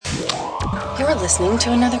You're listening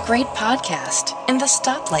to another great podcast in the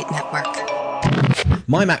Stoplight Network.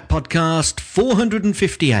 My Mac Podcast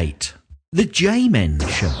 458, The J-Men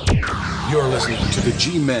Show. You're listening to The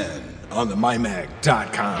G-Men on the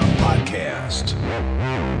MyMac.com podcast.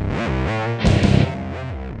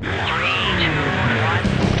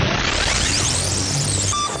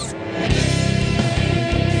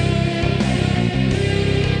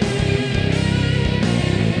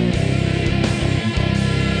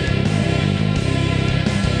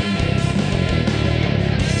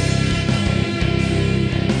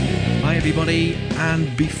 Everybody,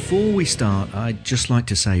 and before we start, I'd just like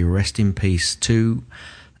to say rest in peace to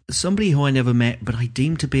somebody who I never met, but I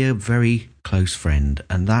deemed to be a very close friend,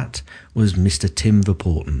 and that was Mr. Tim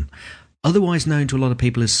Verporten, otherwise known to a lot of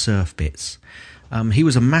people as Surf Bits. He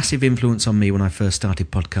was a massive influence on me when I first started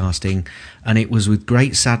podcasting, and it was with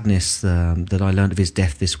great sadness that I learned of his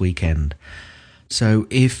death this weekend. So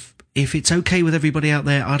if it's okay with everybody out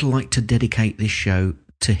there, I'd like to dedicate this show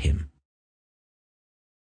to him.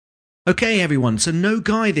 Okay, everyone, so no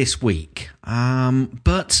Guy this week,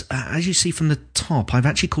 but as you see from the top, I've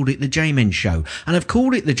actually called it The J-Men Show, and I've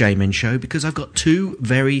called it The J-Men Show because I've got two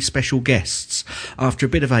very special guests. After a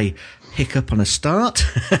bit of a hiccup on a start,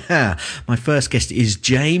 my first guest is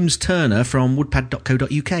James Turner from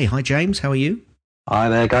woodpad.co.uk. Hi, James, how are you? Hi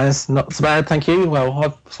there, guys. Not so bad, thank you.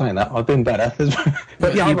 Well, I've been better.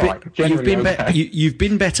 But yeah, you've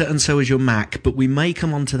been better, and so is your Mac, but we may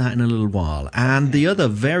come on to that in a little while. And the other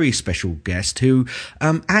very special guest, who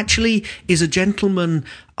actually is a gentleman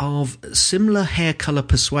of similar hair colour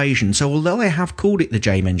persuasion. So although I have called it the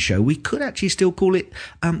J-Men Show, we could actually still call it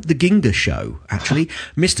the Ginga Show, actually.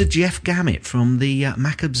 Mr. Jeff Gamet from the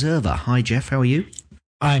Mac Observer. Hi, Jeff, how are you?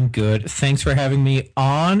 I'm good. Thanks for having me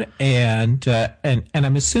on. And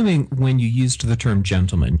I'm assuming when you used the term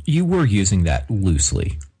gentleman, you were using that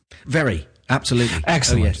loosely. Very, absolutely.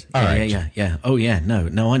 Excellent. Oh, yes. All right. Yeah. Oh, yeah.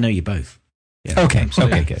 No, I know you both. Yeah, okay.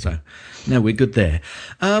 Absolutely. Okay, good. So, no, we're good there.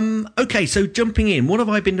 Okay, so jumping in, what have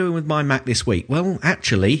I been doing with my Mac this week? Well,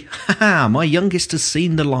 actually, my youngest has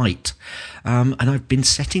seen the light. And I've been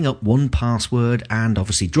setting up 1Password and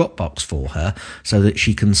obviously Dropbox for her so that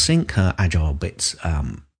she can sync her AgileBits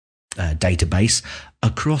database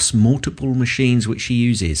across multiple machines which she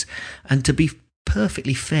uses. And to be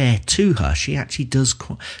perfectly fair to her, she actually does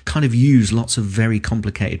kind of use lots of very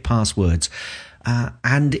complicated passwords.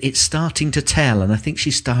 And it's starting to tell, and I think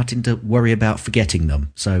she's starting to worry about forgetting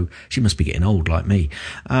them. So she must be getting old like me.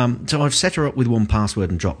 So I've set her up with 1Password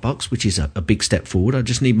and Dropbox, which is a big step forward. I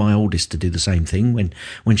just need my oldest to do the same thing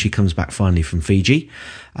when she comes back finally from Fiji.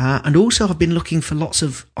 And also I've been looking for lots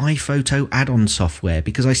of iPhoto add-on software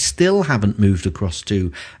because I still haven't moved across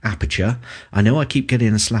to Aperture. I know I keep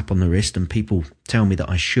getting a slap on the wrist and people tell me that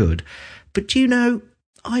I should. But do you know,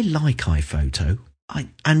 I like iPhoto.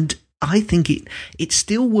 I think it's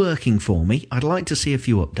still working for me. I'd like to see a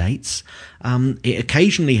few updates. It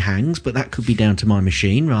occasionally hangs, but that could be down to my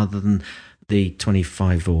machine rather than the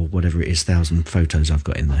 25 or whatever it is, 1,000 photos I've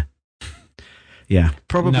got in there. Yeah,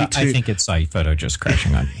 probably. No, I think it's iPhoto just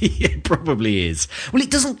crashing on. Yeah, it probably is. Well,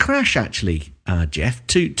 it doesn't crash actually, Jeff,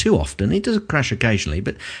 too often. It does crash occasionally,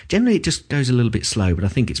 but generally it just goes a little bit slow. But I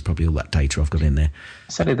think it's probably all that data I've got in there.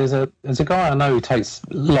 Sadly, there's a guy I know who takes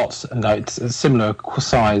lots of notes, a similar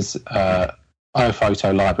size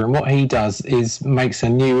iPhoto library, and what he does is makes a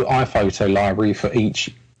new iPhoto library for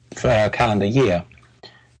each calendar year.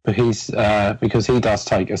 But because he does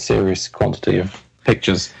take a serious quantity of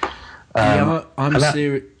pictures.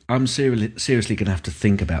 I'm seriously going to have to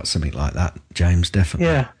think about something like that, James, definitely.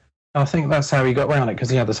 Yeah, I think that's how he got around it, because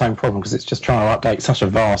he had the same problem, because it's just trying to update such a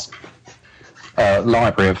vast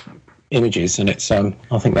library of images, and it's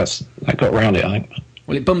that got around it, I think.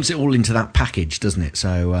 Well, it bumps it all into that package, doesn't it?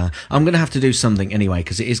 So I'm going to have to do something anyway,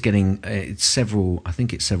 because it is getting several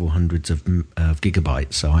hundreds of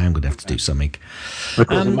gigabytes, so I am going to have to do something.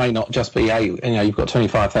 Because it may not just be you've got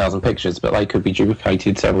 25,000 pictures, but they could be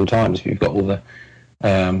duplicated several times if you've got all the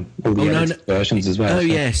versions as well. Oh, so.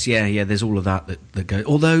 Yes, yeah. There's all of that goes.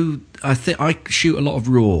 Although I shoot a lot of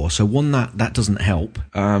RAW, so one that doesn't help.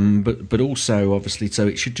 But also obviously, so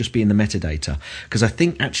it should just be in the metadata, because I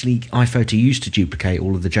think actually iPhoto used to duplicate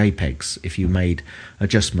all of the JPEGs if you made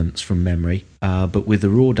adjustments from memory. But with the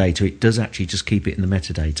RAW data, it does actually just keep it in the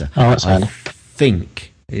metadata. Oh, that's I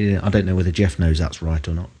think. I don't know whether Jeff knows that's right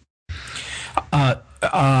or not. I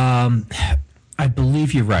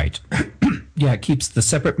believe you're right. Yeah, it keeps the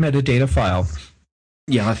separate metadata file.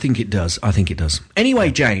 Yeah, I think it does.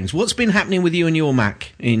 Anyway, James, what's been happening with you and your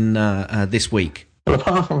Mac in this week? Well,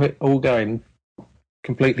 apart from it all going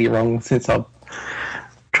completely wrong since I've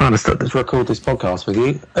trying to record this podcast with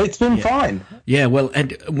you. It's been fine. Yeah, well,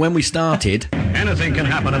 and when we started... Anything can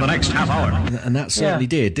happen in the next half hour. And that certainly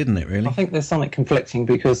did, didn't it, really? I think there's something conflicting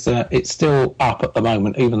because it's still up at the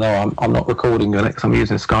moment, even though I'm not recording it because I'm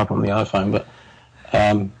using Skype on the iPhone, but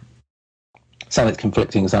something's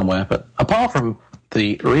conflicting somewhere. But apart from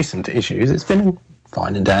the recent issues, it's been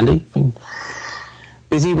fine and dandy. Been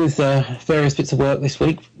busy with various bits of work this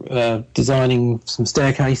week, designing some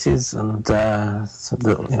staircases and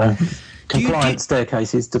compliant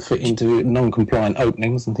staircases to fit into non-compliant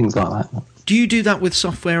openings and things like that. Do you do that with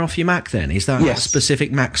software off your Mac then? Is that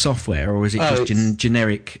specific Mac software, or is it just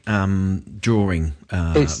generic drawing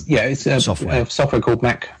it's software? A software called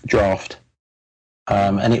Mac Draft,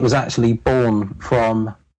 and it was actually born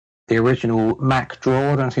from the original Mac Draw. I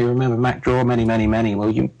don't know if you remember Mac Draw, many.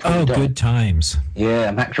 Well, good times.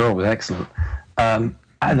 Yeah, Mac Draw was excellent. And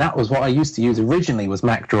that was what I used to use originally, was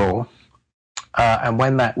Mac Draw. And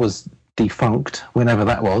when that was defunct, whenever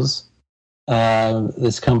that was,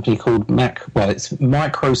 this company called it's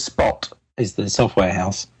Microspot is the software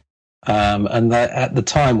house. And at the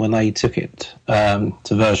time when they took it to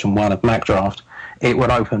version 1 of Mac Draft, it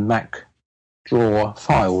would open Mac Draw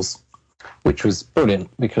files, which was brilliant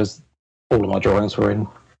because all of my drawings were in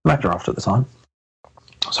Mac Draft at the time.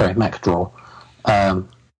 Sorry, Mac Draw.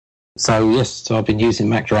 So I've been using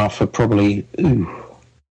Mac Draft for probably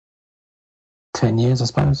 10 years, I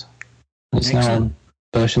suppose. It's now on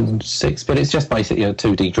version 6, but it's just basically a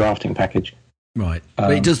 2D drafting package. Right.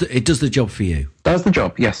 But it does the job for you. Does the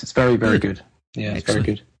job, yes. It's very, very good. Yeah, it's very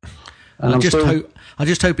good. And I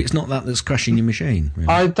just hope it's not that's crashing your machine. Really.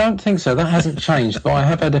 I don't think so. That hasn't changed, but I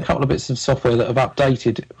have had a couple of bits of software that have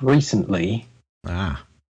updated recently. And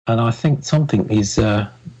I think something is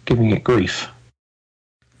giving it grief.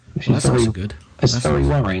 That's good. It's very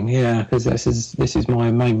worrying, because this is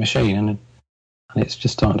my main machine, and it's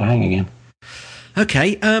just starting to hang again.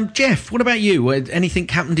 Okay, Jeff, what about you? Anything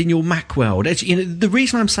happened in your Mac world? The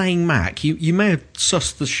reason I'm saying Mac, you may have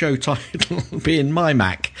sussed the show title being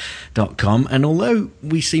mymac.com, and although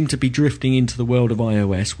we seem to be drifting into the world of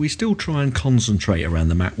iOS, we still try and concentrate around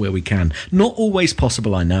the Mac where we can. Not always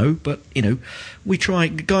possible, I know, but, we try.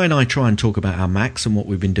 Guy and I try and talk about our Macs and what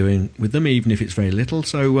we've been doing with them, even if it's very little.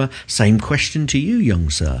 So, same question to you, young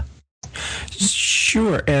sir.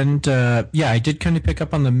 Sure, and I did kind of pick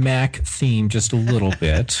up on the Mac theme just a little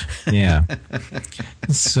bit. Yeah.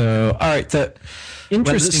 So, all right, the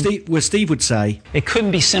interesting. Where Steve would say, it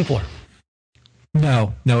couldn't be simpler.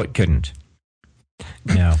 No, it couldn't.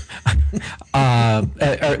 No, or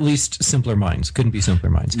at least simpler minds. Couldn't be simpler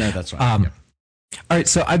minds. No, that's right. All right,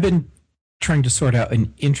 so I've been trying to sort out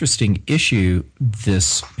an interesting issue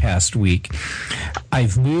this past week.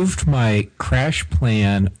 I've moved my Crash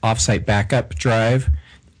Plan offsite backup drive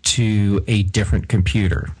to a different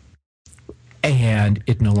computer, and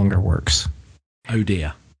it no longer works. Oh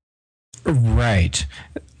dear. Right.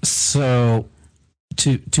 So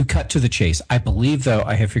to cut to the chase, I believe, though,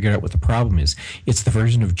 I have figured out what the problem is. It's the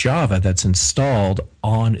version of Java that's installed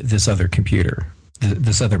on this other computer,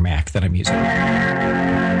 this other Mac that I'm using.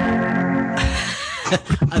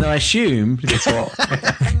 And I assume,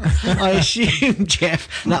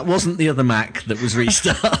 Jeff, that wasn't the other Mac that was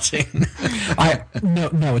restarting.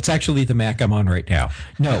 No, it's actually the Mac I'm on right now.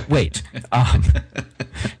 No, wait.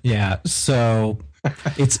 Yeah, so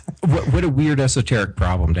it's what a weird esoteric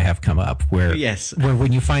problem to have come up where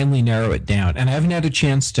when you finally narrow it down. And I haven't had a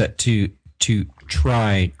chance to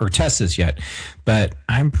try or test this yet, but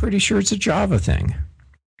I'm pretty sure it's a Java thing.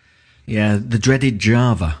 Yeah, the dreaded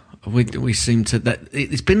Java. We seem to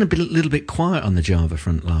it's been a little bit quiet on the Java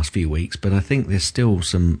front the last few weeks, but I think there's still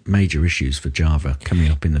some major issues for Java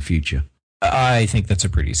coming up in the future. I think that's a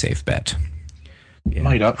pretty safe bet. Yeah.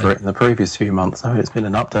 Made up for it in the previous few months, though. It's been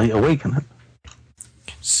an update a week, hasn't it?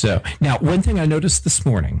 So now, one thing I noticed this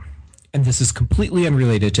morning, and this is completely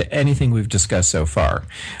unrelated to anything we've discussed so far.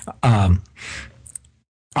 I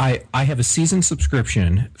have a season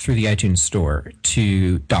subscription through the iTunes Store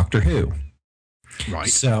to Doctor Who. Right.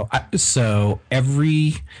 So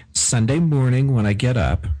every Sunday morning when I get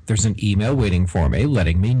up, there's an email waiting for me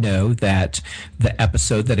letting me know that the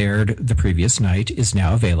episode that aired the previous night is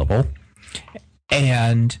now available.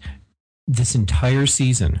 And this entire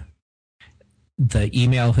season, the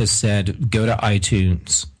email has said, go to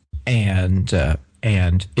iTunes and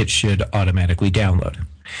it should automatically download.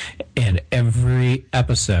 And every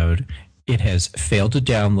episode, it has failed to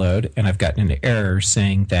download, and I've gotten an error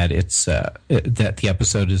saying that it's that the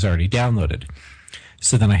episode is already downloaded.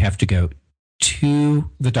 So then I have to go to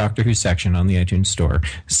the Doctor Who section on the iTunes Store,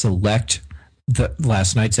 select the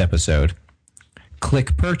last night's episode,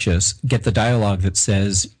 click purchase, get the dialogue that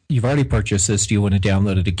says, you've already purchased this. Do you want to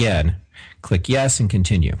download it again? Click yes and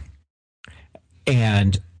continue.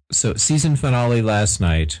 And so season finale last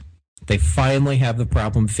night, they finally have the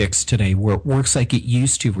problem fixed today where it works like it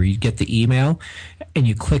used to, where you get the email and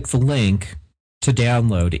you click the link to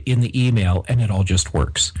download in the email and it all just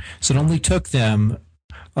works. So it only took them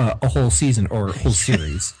a whole season or a whole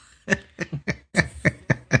series.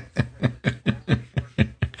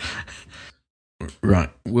 Right,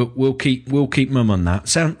 we'll keep mum on that.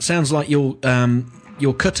 Sounds like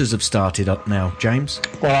your cutters have started up now, James.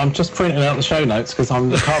 Well, I'm just printing out the show notes because I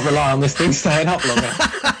can't rely on this thing staying up longer.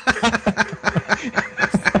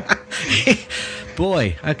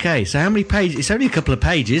 Boy, okay. So how many pages? It's only a couple of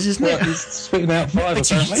pages, isn't it? Well, he's spitting out 5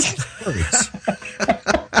 apparently.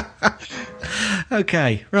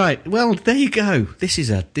 Okay, right. Well, there you go. This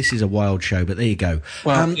is a wild show, but there you go.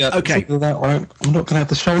 Well, okay. That I'm not going to have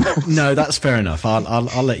the show notes. No, that's fair enough.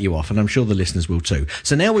 I'll let you off, and I'm sure the listeners will too.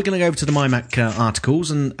 So now we're going to go over to the MyMac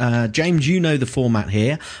articles, and James, you know the format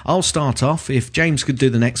here. I'll start off. If James could do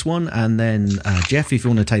the next one, and then Jeff, if you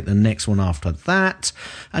want to take the next one after that,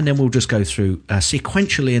 and then we'll just go through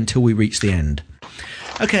sequentially until we reach the end.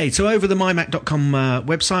 Okay, so over the mymac.com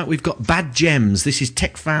website, we've got Bad Gems. This is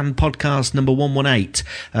Tech Fan Podcast number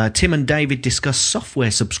 118. Tim and David discuss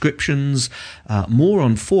software subscriptions, more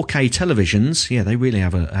on 4K televisions. Yeah, they really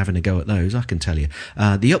having a go at those, I can tell you.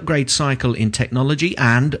 The upgrade cycle in technology,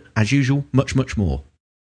 and, as usual, much, much more.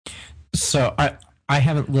 So I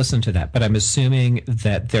haven't listened to that, but I'm assuming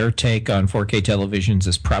that their take on 4K televisions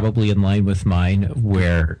is probably in line with mine,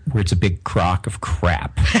 where it's a big crock of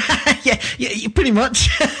crap. yeah, pretty much.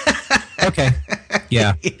 Okay.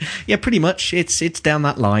 Yeah. Yeah, pretty much. It's down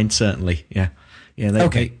that line, certainly. Yeah.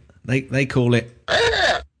 Okay. They call it.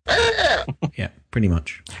 Yeah, pretty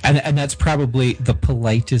much. And that's probably the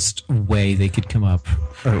politest way they could come up.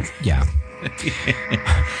 Yeah.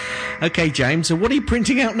 Okay, James, so what are you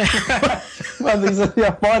printing out now? Well, these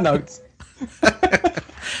are my notes.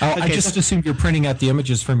 I just assumed you're printing out the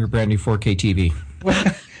images from your brand new 4K TV.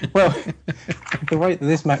 Well, the rate that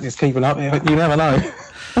this Mac is keeping up, you never know.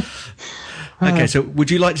 Okay, so would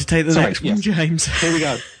you like to take the next one, James? Here we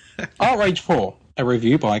go. ArtRage 4, a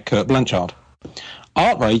review by Kurt Blanchard.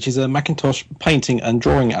 ArtRage is a Macintosh painting and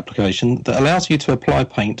drawing application that allows you to apply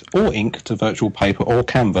paint or ink to virtual paper or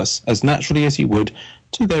canvas as naturally as you would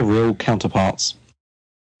to their real counterparts.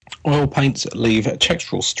 Oil paints leave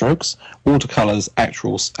textural strokes, watercolours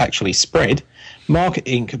actually spread, marker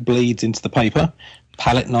ink bleeds into the paper,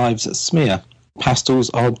 palette knives smear, pastels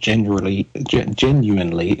are genuinely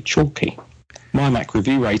chalky. My Mac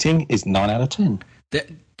review rating is 9 out of 10.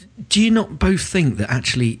 Do you not both think that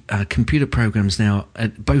actually computer programs now,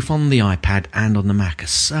 both on the iPad and on the Mac, are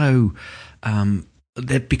so...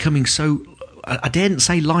 they're becoming so... I daren't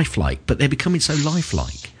say lifelike, but they're becoming so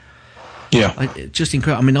lifelike. Yeah. Just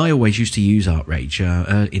incredible. I mean, I always used to use ArtRage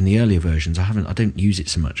in the earlier versions. I don't use it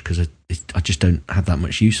so much because I just don't have that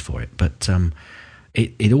much use for it. But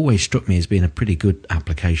it always struck me as being a pretty good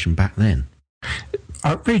application back then.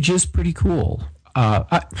 ArtRage is pretty cool.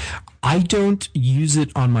 I don't use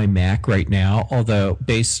it on my Mac right now, although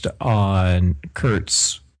based on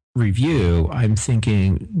Kurt's review, I'm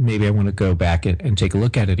thinking maybe I want to go back and take a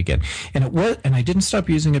look at it again. And I didn't stop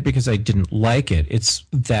using it because I didn't like it. It's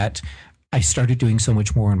that I started doing so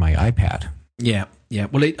much more on my iPad. Yeah.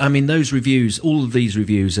 Well, those reviews, all of these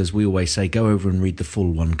reviews, as we always say, go over and read the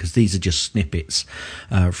full one because these are just snippets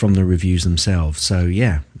from the reviews themselves. So,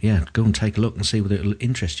 yeah, go and take a look and see whether it'll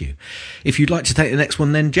interest you. If you'd like to take the next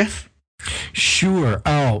one then, Jeff? Sure.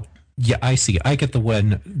 Oh, yeah, I see. I get the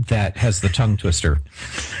one that has the tongue twister.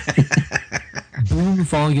 Boom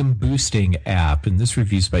Volume Boosting app, and this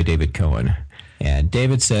review's by David Cohen. And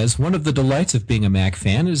David says, one of the delights of being a Mac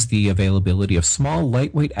fan is the availability of small,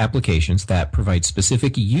 lightweight applications that provide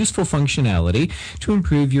specific, useful functionality to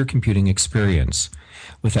improve your computing experience.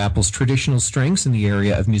 With Apple's traditional strengths in the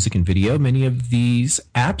area of music and video, many of these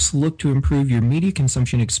apps look to improve your media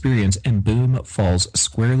consumption experience, and Boom falls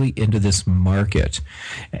squarely into this market.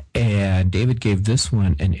 And David gave this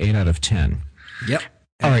one an 8 out of 10. Yep.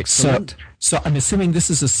 All right, excellent. So I'm assuming this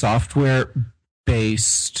is a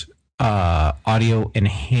software-based audio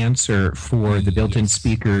enhancer for the built-in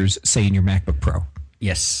speakers, say, in your MacBook Pro.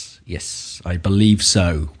 Yes, I believe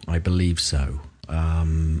so.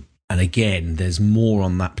 And again, there's more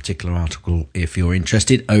on that particular article if you're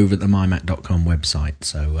interested over at the mymac.com website.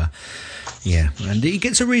 So, and it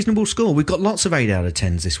gets a reasonable score. We've got lots of 8 out of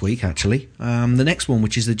 10s this week, actually. The next one,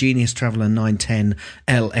 which is the Genius Traveller 910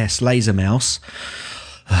 LS Laser Mouse.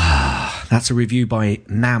 That's a review by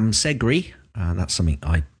Nam Segri. That's something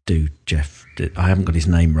I do, Jeff. I haven't got his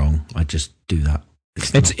name wrong. I just do that.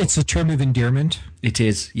 It's a term of endearment. It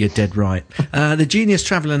is. You're dead right. The Genius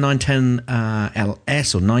Traveller 910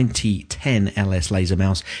 LS or 9010 LS laser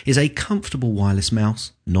mouse is a comfortable wireless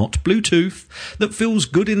mouse, not Bluetooth, that feels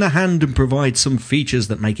good in the hand and provides some features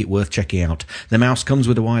that make it worth checking out. The mouse comes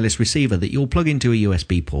with a wireless receiver that you'll plug into a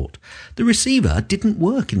USB port. The receiver didn't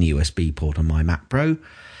work in the USB port on my Mac Pro,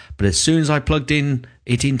 but as soon as I plugged it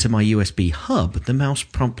into my USB hub, the mouse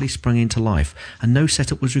promptly sprung into life and no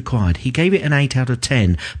setup was required. He gave it an 8 out of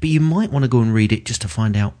 10, but you might want to go and read it just to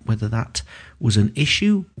find out whether that was an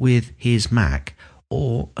issue with his Mac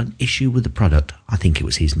or an issue with the product. I think it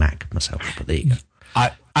was his Mac myself, but there you go.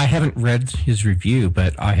 I haven't read his review,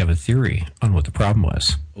 but I have a theory on what the problem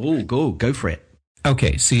was. Oh, go for it.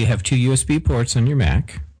 Okay, so you have 2 USB ports on your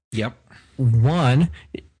Mac. Yep. One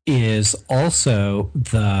is also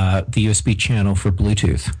the USB channel for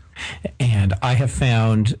Bluetooth. And I have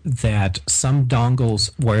found that some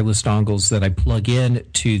dongles, wireless dongles that I plug in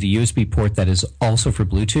to the USB port that is also for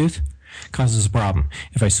Bluetooth causes a problem.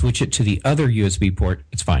 If I switch it to the other USB port,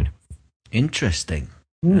 it's fine. Interesting.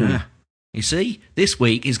 You see, this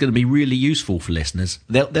week is going to be really useful for listeners.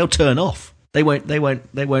 They'll turn off. They won't be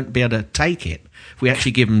able to take it if we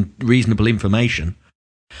actually give them reasonable information.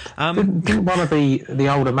 Didn't one of the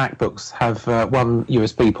older MacBooks have one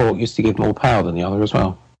USB port used to give more power than the other as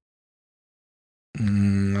well?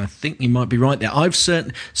 I think you might be right there. I've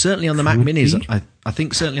certainly on the Mac Minis. I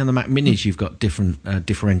think certainly on the Mac Minis you've got different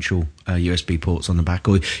differential USB ports on the back,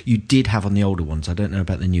 or you did have on the older ones. I don't know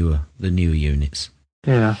about the newer units.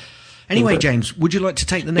 Yeah. Anyway, James, would you like to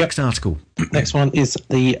take the next article? Next one is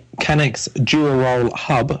the Canex Dual-Roll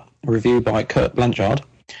Hub, reviewed by Kurt Blanchard.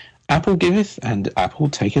 Apple giveth and Apple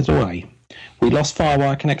taketh away. We lost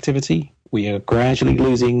FireWire connectivity. We are gradually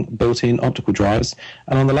losing built-in optical drives.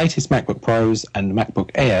 And on the latest MacBook Pros and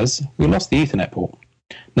MacBook Airs, we lost the Ethernet port.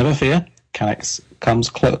 Never fear, Canex comes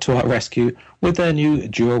to our rescue with their new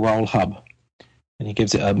Dual-Roll Hub. And he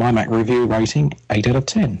gives it a My Mac review rating 8 out of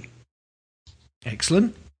 10.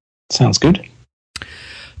 Excellent. Sounds good.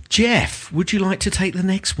 Jeff, would you like to take the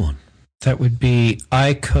next one? That would be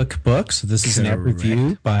iCookBook. So this is an app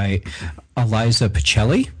review by Eliza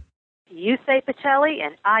Pacelli. You say Pacelli,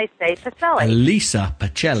 and I say Pacelli. Elisa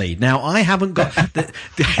Pacelli. Now, I haven't got...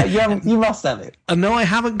 You must have it. No, I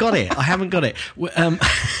haven't got it.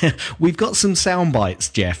 We've got some sound bites,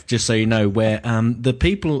 Jeff, just so you know, where the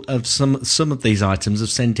people of some of these items have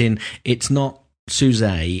sent in, it's not Suze,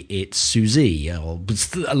 it's Susie, or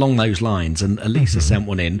along those lines, and Elisa sent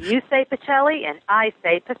one in. You say Pacelli, and I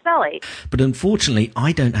say Pacelli. But unfortunately,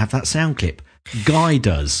 I don't have that sound clip. Guy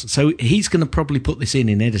does. So he's going to probably put this in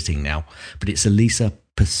editing now. But it's Elisa,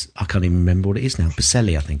 I can't even remember what it is now.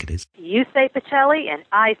 Pacelli, I think it is. You say Pacelli, and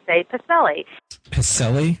I say Pacelli.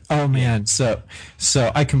 Pacelli? Oh, man. So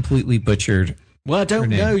I completely butchered. Well, I don't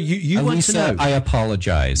know. You want to know. I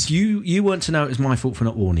apologize. You want to know it was my fault for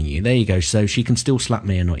not warning you. There you go. So she can still slap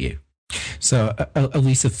me and not you. So,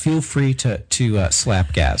 Elisa, feel free to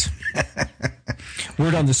slap Gaz.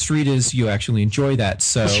 Word on the street is you actually enjoy that,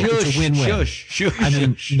 so it's a win-win.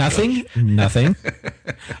 I mean, nothing.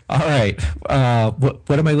 All right.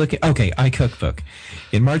 What am I looking? Okay, iCookBook.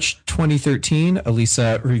 In March 2013,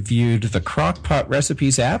 Elisa reviewed the Crock-Pot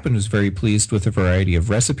Recipes app and was very pleased with the variety of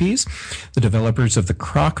recipes. The developers of the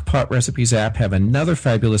Crock-Pot Recipes app have another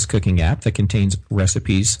fabulous cooking app that contains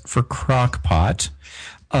recipes for Crock-Pot,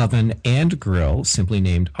 oven, and grill, simply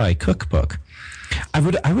named iCookBook. I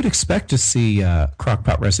would expect to see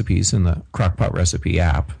Crock-Pot recipes in the Crock-Pot recipe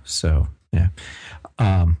app. So yeah.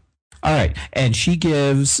 All right, and she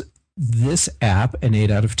gives this app an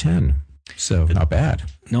 8 out of 10. So not bad.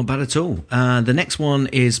 Not bad at all. The next one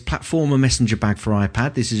is Platformer Messenger Bag for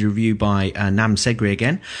iPad. This is a review by Nam Segri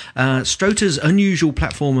again. Strota's unusual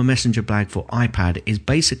Platformer Messenger Bag for iPad is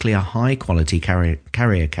basically a high-quality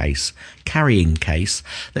carrying case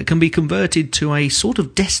that can be converted to a sort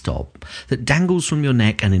of desktop that dangles from your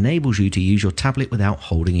neck and enables you to use your tablet without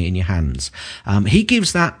holding it in your hands. He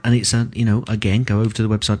gives that, and it's again, go over to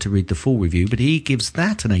the website to read the full review, but he gives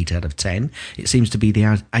that an 8 out of 10. It seems to be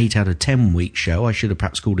the 8 out of 10 week show. I should have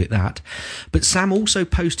perhaps called it that. But Sam also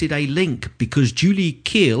posted a link because Julie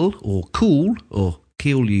Keel, or Cool, or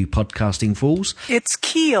Keel, you podcasting fools. It's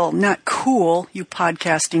Keel, not cool, you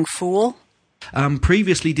podcasting fool.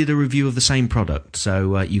 Previously did a review of the same product,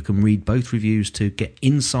 so you can read both reviews to get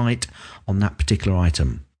insight on that particular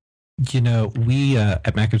item. You know, we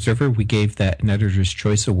at Mac Observer, we gave that an Editor's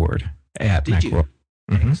Choice Award at Macworld.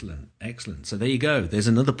 Mm-hmm. Excellent. So there you go. There's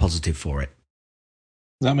another positive for it.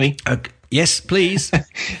 Is that me? Okay. Yes, please.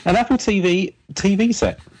 An Apple TV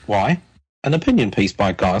set. Why? an opinion piece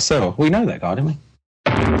by Guy Searle. We know that guy, didn't we?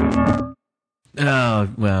 Oh,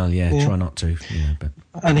 well, yeah, try not to. Yeah, but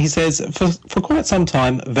And he says, for quite some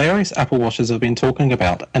time, various Apple watchers have been talking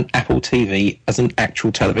about an Apple TV as an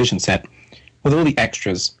actual television set with all the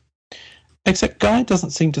extras. Except Guy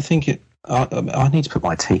doesn't seem to think it... I need to put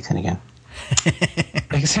my teeth in again.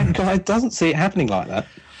 Except Guy doesn't see it happening like that.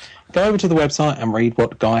 Go over to the website and read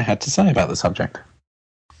what Guy had to say about the subject.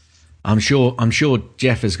 I'm sure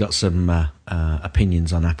Jeff has got some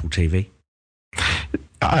opinions on Apple TV.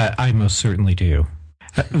 I most certainly do.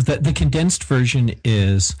 The condensed version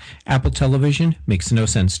is Apple Television makes no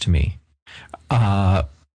sense to me. An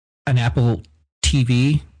Apple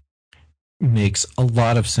TV makes a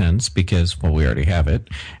lot of sense because, well, we already have it,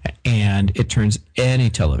 and it turns any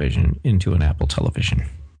television into an Apple television.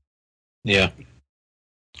 Yeah.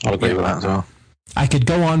 I'll agree with that as well. I could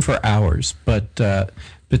go on for hours, but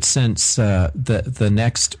since the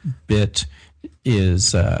next bit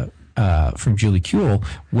is from Julie Kuehl,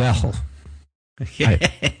 well,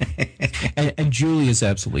 and Julie is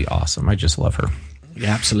absolutely awesome. I just love her. Yeah,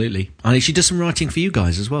 absolutely. And she does some writing for you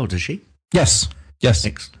guys as well, does she? Yes.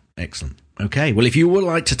 Excellent. Okay, well, if you would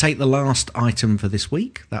like to take the last item for this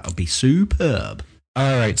week, that would be superb.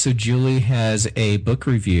 All right, so Julie has a book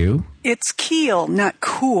review. It's Keel, not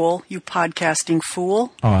cool, you podcasting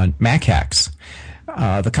fool. On Mac Hacks.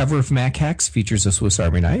 The cover of Mac Hacks features a Swiss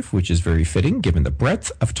Army knife, which is very fitting given the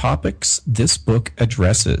breadth of topics this book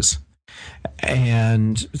addresses.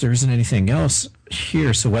 And there isn't anything else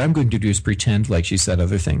here, so what I'm going to do is pretend like she said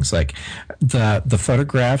other things, like the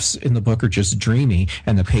photographs in the book are just dreamy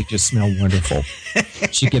and the pages smell wonderful.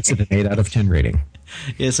 She gets it an 8 out of 10 rating.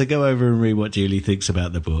 Yeah, so go over and read what Julie thinks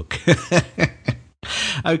about the book.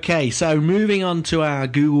 Okay, so moving on to our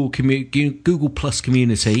Google Plus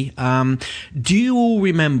community. Do you all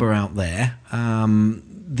remember out there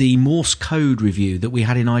the Morse code review that we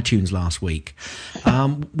had in iTunes last week?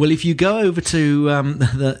 Well, if you go over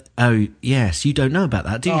to yes, you don't know about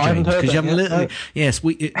that, do you, James? Because you haven't. Yes,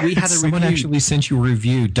 we had a Someone review. actually sent you a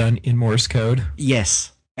review done in Morse code.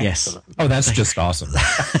 Yes. Oh, that's just awesome.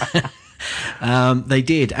 They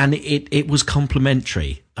did, and it was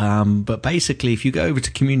complimentary. But basically, if you go over to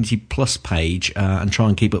Community Plus page and try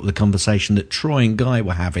and keep up with the conversation that Troy and Guy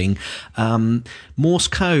were having, Morse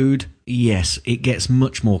code, yes, it gets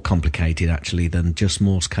much more complicated actually than just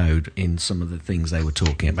Morse code in some of the things they were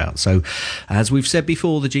talking about. So, as we've said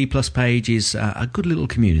before, the G Plus page is a good little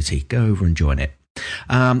community. Go over and join it.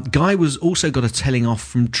 Guy was also got a telling off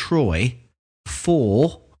from Troy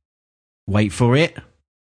for, wait for it,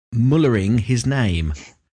 mullering his name.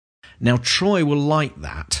 Now, Troy will like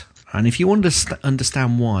that, and if you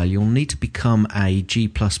understand why, you'll need to become a G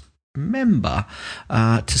Plus member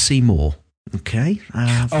to see more. Okay?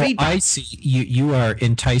 I see. You are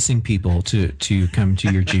enticing people to come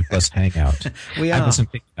to your G Plus hangout. We are. I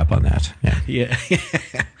wasn't picking up on that. Yeah.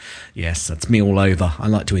 Yes, that's me all over. I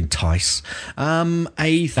like to entice.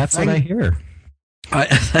 That's what I hear.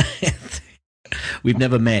 We've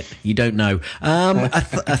never met. You don't know.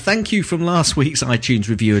 A thank you from last week's iTunes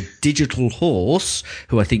reviewer, Digital Horse,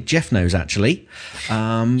 who I think Jeff knows, actually.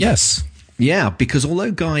 Yes. Yeah, because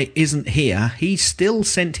although Guy isn't here, he still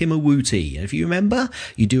sent him a wooty. If you remember,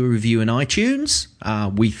 you do a review in iTunes.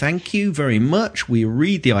 We thank you very much. We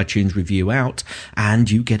read the iTunes review out, and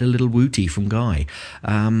you get a little wooty from Guy.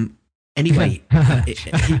 Anyway, yeah.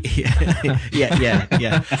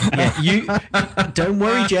 You don't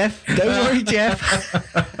worry, Jeff. Don't worry, Jeff.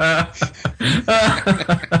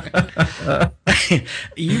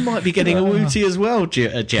 You might be getting a wooty as well,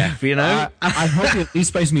 Jeff. You know. I hope you at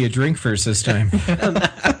least buys me a drink first this time.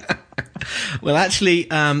 Well, actually,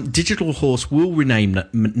 Digital Horse will rename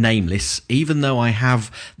nameless, even though I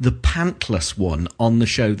have the pantless one on the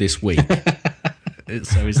show this week.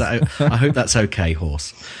 So is that? I hope that's okay,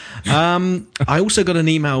 Horse. I also got an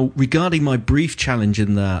email regarding my brief challenge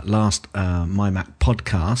in the last My Mac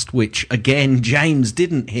podcast, which again James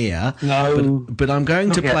didn't hear. No, but I'm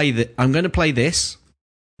going to play I'm going to play this.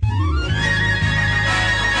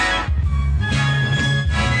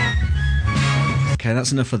 Okay,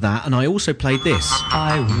 that's enough of that. And I also played this.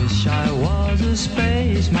 I wish I was a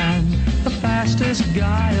spaceman, the fastest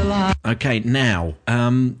guy alive. Okay, now,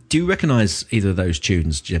 do you recognise either of those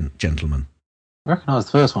tunes, gentlemen? I recognise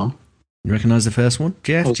the first one. You recognise the first one?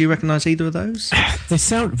 Jeff, do you recognise either of those? They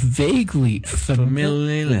sound vaguely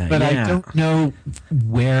familiar, but I don't know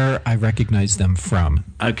where I recognise them from.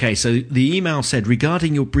 Okay, so the email said,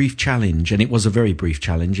 regarding your brief challenge, and it was a very brief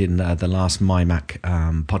challenge in the last My Mac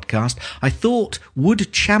podcast, I thought,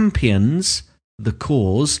 would champions the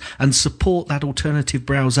cause and support that alternative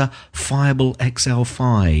browser, Fireball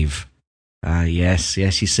XL5? Yes,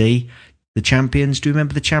 you see. The Champions. Do you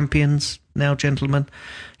remember the Champions now, gentlemen?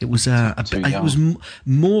 It was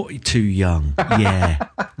more too young. Yeah,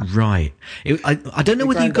 right. I don't know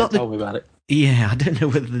whether you got told me about it. Yeah, I don't know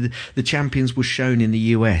whether the Champions was shown in the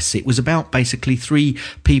US. It was about basically 3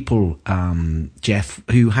 people, Jeff,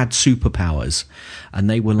 who had superpowers, and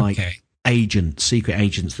they were like secret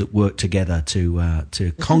agents that worked together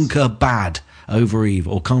to conquer bad over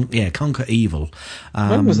evil, or conquer evil.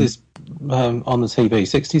 When was this on the TV?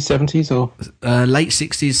 60s, 70s, or late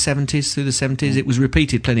 60s, 70s through the 70s? It was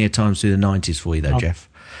repeated plenty of times through the 90s for you, though, Jeff.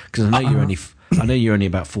 Because I know you're only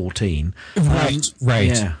about 14. Right.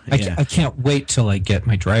 Yeah. I can't wait till I get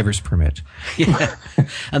my driver's permit. Yeah.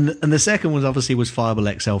 and the second one obviously was Fireball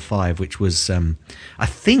XL5, which was I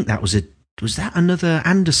think that was that another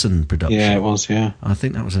Anderson production? Yeah, it was. Yeah, I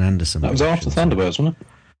think that was an Anderson. That was after Thunderbirds, wasn't it?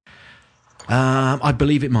 I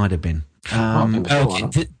believe it might have been.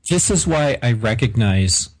 This is why I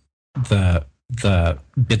recognize the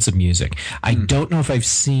bits of music. I don't know if I've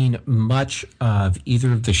seen much of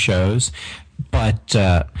either of the shows, but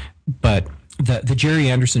the Jerry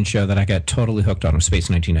Anderson show that I got totally hooked on was Space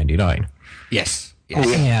 1999. Yes.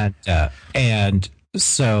 And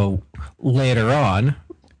so later on,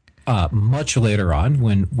 much later on,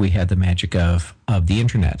 when we had the magic of the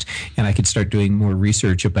internet, and I could start doing more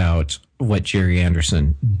research about what Jerry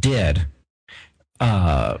Anderson did,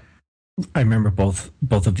 I remember both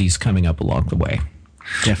of these coming up along the way.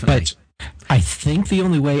 Definitely. But I think the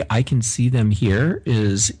only way I can see them here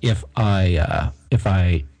is if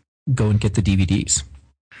I go and get the DVDs.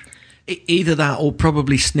 Either that or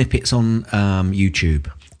probably snippets on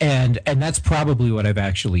YouTube. And that's probably what I've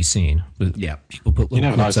actually seen. Yeah, people put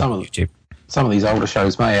little clips up on YouTube. Some of these older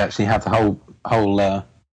shows may actually have the whole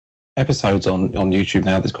episodes on YouTube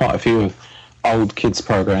now. There's quite a few of old kids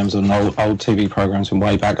programs and old TV programs from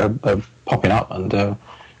way back are popping up, and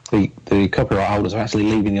the copyright holders are actually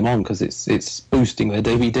leaving them on because it's boosting their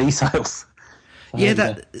DVD sales.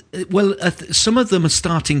 So, some of them are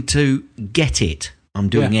starting to get it. I'm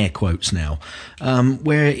doing air quotes now,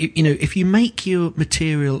 where, if you make your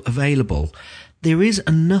material available, there is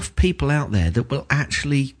enough people out there that will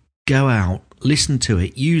actually go out, listen to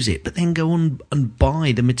it, use it, but then go on and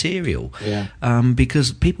buy the material.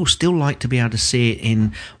 Because people still like to be able to see it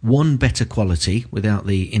in, one, better quality without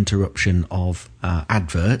the interruption of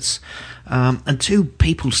adverts, and 2,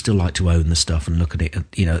 people still like to own the stuff and look at it,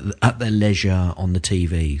 at their leisure on the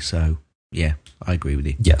TV. So, yeah, I agree with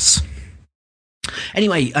you. Yes.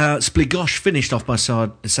 Anyway, Spligosh finished off by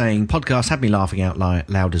saying, podcast had me laughing out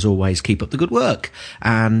loud as always. Keep up the good work.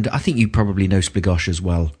 And I think you probably know Spligosh as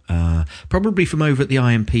well, probably from over at the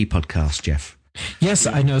IMP podcast, Jeff. Yes,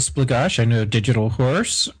 I know Spligosh. I know Digital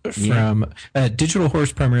Horse from Digital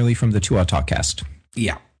Horse, primarily from the 2 Talkcast.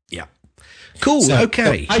 Yeah. Cool. So,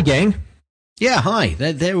 okay. Hi, gang. Yeah, hi.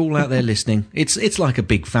 They're all out there listening. It's like a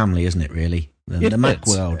big family, isn't it? Really, the Mac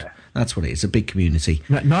world. That's what it is. A big community.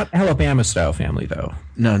 Not Alabama style family, though.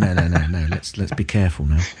 No. Let's be careful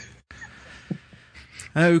now.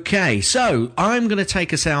 Okay, so I'm going to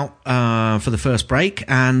take us out for the first break,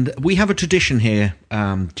 and we have a tradition here,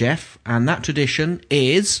 Jeff, and that tradition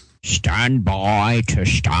is stand by,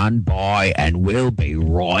 and we'll be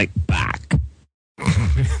right back.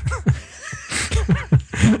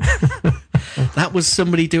 That was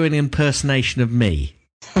somebody doing an impersonation of me.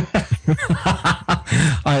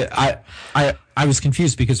 I was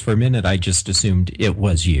confused because for a minute I just assumed it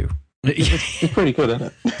was you. It's pretty good, isn't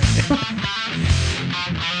it?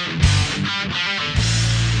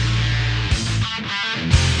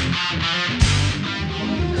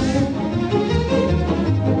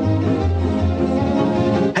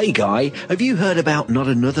 Hey Guy, have you heard about Not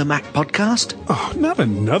Another Mac podcast? Oh, Not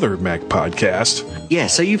Another Mac podcast? Yeah,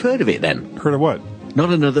 so you've heard of it then? Heard of what? Not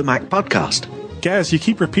Another Mac podcast. Gaz, you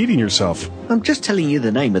keep repeating yourself. I'm just telling you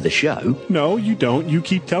the name of the show. No, you don't. You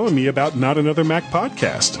keep telling me about Not Another Mac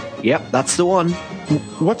podcast. Yep, that's the one.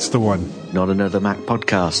 What's the one? Not Another Mac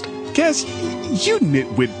podcast. Gaz, you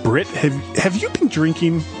nitwit Brit, have you been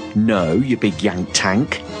drinking? No, you big yank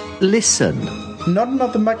tank. Listen. Not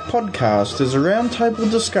Another Mac podcast is a roundtable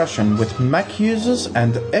discussion with Mac users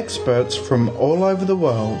and experts from all over the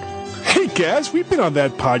world. Hey Gaz, we've been on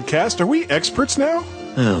that podcast. Are we experts now?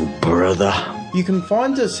 Oh, brother. You can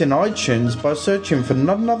find us in iTunes by searching for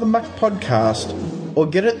Not Another Mac podcast, or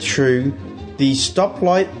get it through the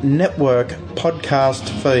Stoplight Network podcast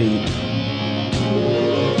feed.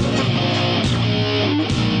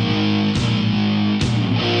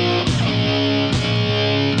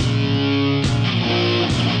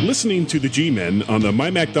 Listening to the G-Men on the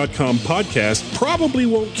MyMac.com podcast probably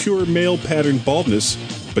won't cure male pattern baldness.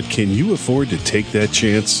 But can you afford to take that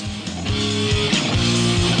chance?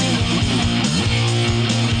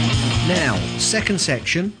 Now, second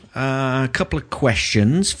section, a couple of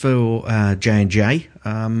questions for J&J.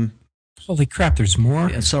 Holy crap, there's more?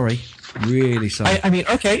 Yeah, sorry. Really sorry. I mean,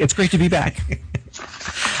 okay, it's great to be back.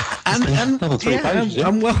 and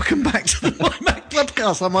welcome back to the My Mac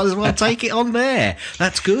podcast. I might as well take it on there.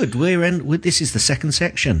 That's good. This is the second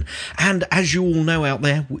section. And as you all know out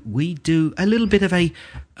there, we do a little bit of a,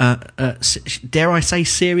 dare I say,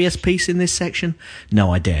 serious piece in this section?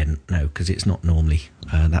 No, I daren't. No, because it's not normally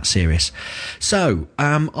that serious. So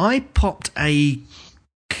I popped a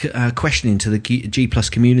question into the G Plus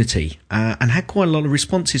community and had quite a lot of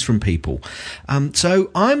responses from people. So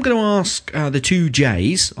I'm going to ask the two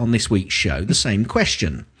J's on this week's show the same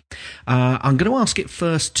question. I'm going to ask it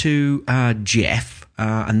first to Jeff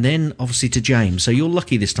and then obviously to James. So you're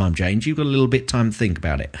lucky this time, James. You've got a little bit of time to think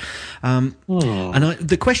about it. And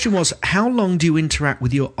the question was, how long do you interact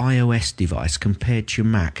with your iOS device compared to your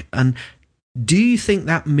Mac? And do you think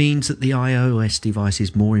that means that the iOS device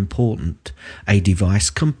is more important, a device,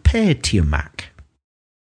 compared to your Mac?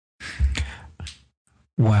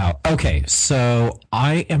 Wow. Okay, so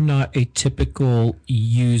I am not a typical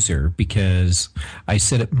user because I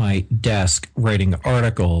sit at my desk writing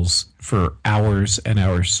articles for hours and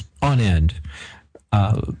hours on end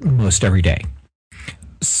most every day.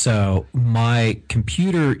 So my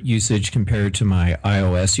computer usage compared to my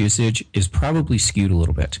iOS usage is probably skewed a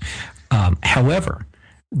little bit. However,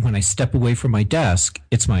 when I step away from my desk,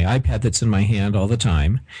 it's my iPad that's in my hand all the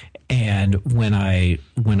time. And when I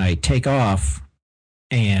take off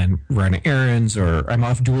and run errands or I'm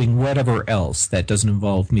off doing whatever else that doesn't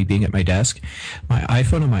involve me being at my desk, my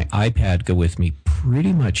iPhone and my iPad go with me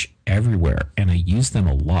pretty much everywhere, and I use them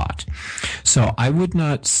a lot. So I would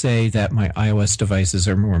not say that my iOS devices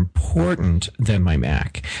are more important than my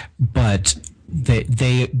Mac, but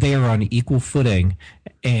they are on equal footing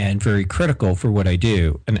and very critical for what I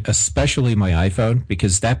do, and especially my iPhone,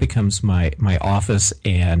 because that becomes my office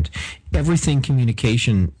and everything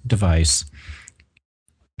communication device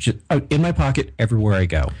just in my pocket everywhere I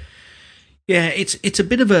go. Yeah, it's a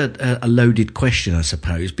bit of a loaded question, I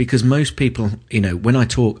suppose, because most people, when I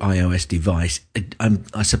talk iOS device,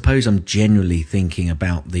 I suppose I'm generally thinking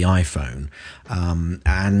about the iPhone.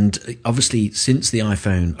 And obviously, since the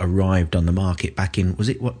iPhone arrived on the market back in,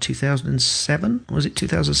 2007? Was it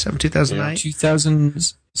 2007, 2008?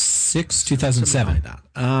 2006, 2007. Like that.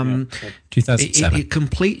 2007. It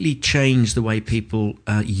completely changed the way people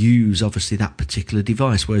use, obviously, that particular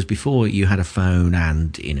device. Whereas before, you had a phone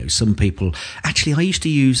and, some people... Actually, I used to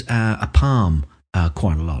use a Palm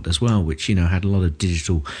quite a lot as well, which, had a lot of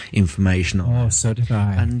digital information on it. Oh, so did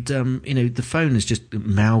I. And, the phone has just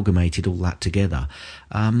amalgamated all that together.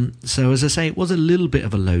 So, as I say, it was a little bit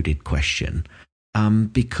of a loaded question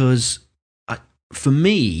because for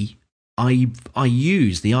me... I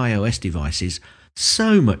use the iOS devices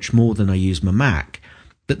so much more than I use my Mac,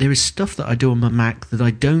 that there is stuff that I do on my Mac that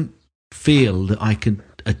I don't feel that I can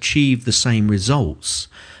achieve the same results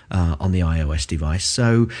on the iOS device.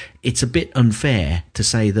 So it's a bit unfair to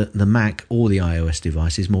say that the Mac or the iOS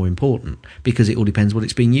device is more important, because it all depends what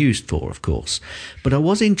it's being used for, of course. But I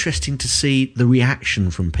was interested to see the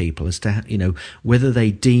reaction from people as to, whether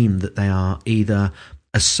they deem that they are either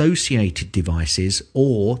associated devices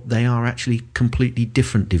or they are actually completely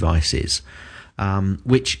different devices,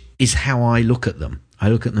 which is how I look at them. I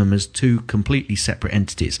look at them as two completely separate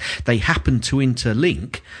entities. They happen to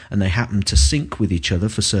interlink and they happen to sync with each other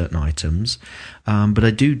for certain items, but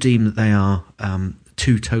I do deem that they are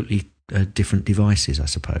two totally different devices, I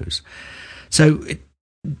suppose. So,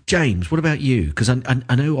 James, what about you? Because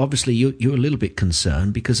I know obviously you're a little bit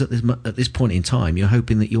concerned, because at this point in time you're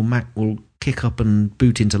hoping that your Mac will kick up and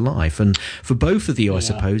boot into life, and for both of you, I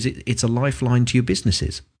suppose it's a lifeline to your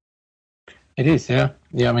businesses. It is, yeah.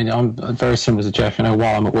 I mean, I'm very similar to Jeff. While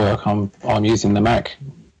I'm at work, I'm using the Mac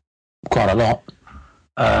quite a lot,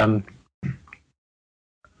 and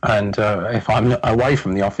if I'm away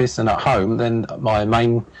from the office and at home, then my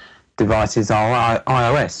main devices are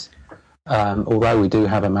iOS. Although we do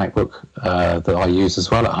have a MacBook that I use as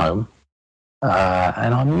well at home,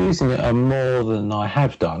 and I'm using it more than I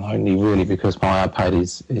have done, only really because my iPad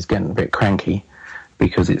is getting a bit cranky,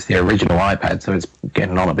 because it's the original iPad, so it's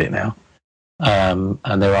getting on a bit now.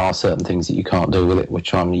 And there are certain things that you can't do with it,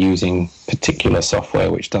 which I'm using particular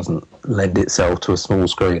software which doesn't lend itself to a small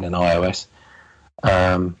screen in iOS.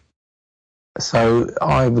 So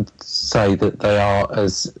I would say that they are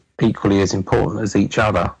as equally as important as each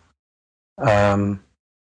other.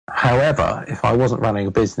 However, if I wasn't running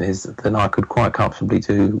a business, then I could quite comfortably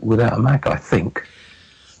do without a Mac, I think.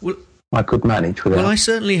 I could manage without. Well, I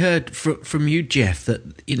certainly heard from you, Jeff, that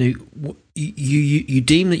you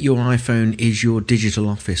deem that your iPhone is your digital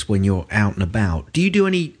office when you're out and about. Do you do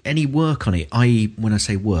any work on it? I.e., when I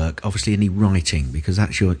say work, obviously any writing, because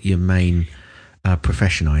that's your main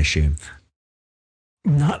profession, I assume.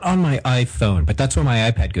 Not on my iPhone, but that's where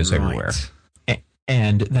my iPad goes everywhere.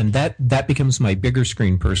 And then that becomes my bigger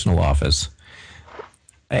screen personal office.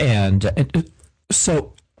 And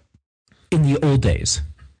so in the old days,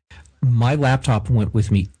 my laptop went with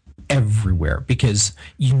me everywhere because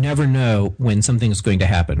you never know when something is going to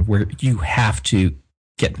happen where you have to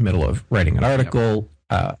get in the middle of writing an article,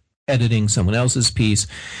 editing someone else's piece.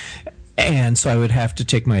 And so I would have to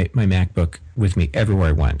take my MacBook with me everywhere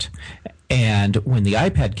I went. And when the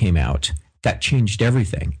iPad came out, that changed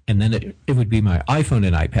everything. And then it would be my iPhone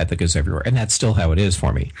and iPad that goes everywhere. And that's still how it is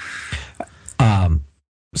for me.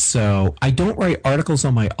 So I don't write articles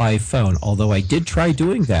on my iPhone, although I did try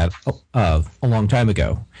doing that a long time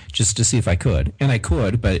ago just to see if I could. And I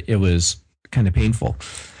could, but it was kind of painful.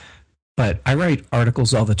 But I write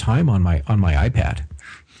articles all the time on my iPad.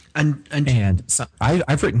 And so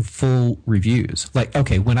I've written full reviews. Like,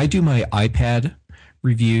 okay, when I do my iPad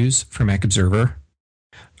reviews for Mac Observer,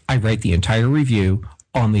 I write the entire review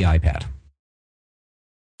on the iPad.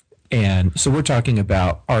 And so we're talking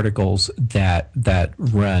about articles that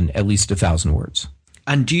run at least 1,000 words.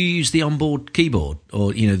 And do you use the onboard keyboard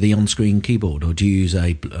or, the on-screen keyboard, or do you use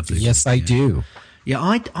a Bluetooth? Yes, I do. Yeah,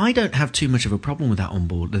 I don't have too much of a problem with that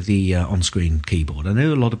the on-screen keyboard. I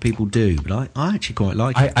know a lot of people do, but I actually quite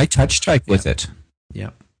like it. I touch type with it.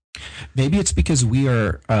 Yeah. Maybe it's because we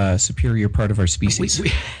are a superior part of our species.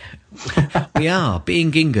 We are,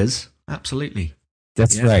 being Gingers, absolutely.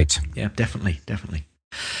 That's right. Yeah, definitely.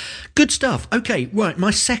 Good stuff. Okay, right.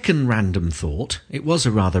 My second random thought, it was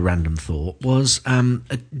a rather random thought, was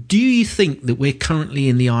do you think that we're currently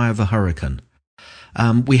in the eye of a hurricane?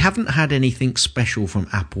 We haven't had anything special from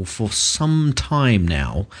Apple for some time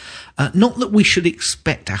now. Not that we should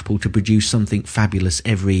expect Apple to produce something fabulous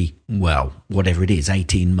every, whatever it is,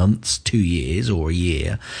 18 months, 2 years, or a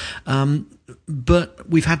year. But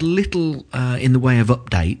we've had little in the way of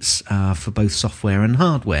updates for both software and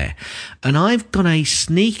hardware. And I've got a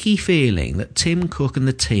sneaky feeling that Tim Cook and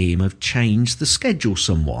the team have changed the schedule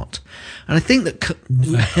somewhat. And I think that come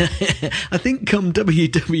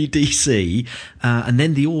WWDC and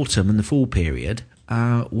then the autumn and the fall period,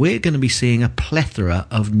 we're going to be seeing a plethora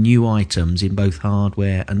of new items in both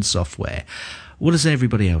hardware and software. What does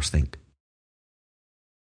everybody else think?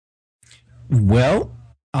 Well,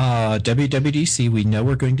 WWDC, we know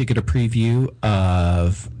we're going to get a preview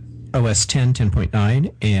of OS 10,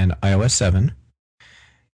 10.9, and iOS 7.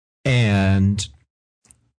 And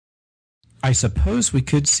I suppose we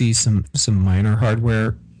could see some minor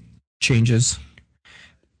hardware changes.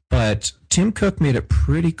 But Tim Cook made it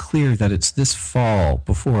pretty clear that it's this fall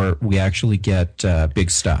before we actually get big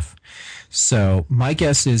stuff. So my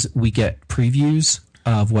guess is we get previews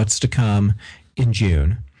of what's to come in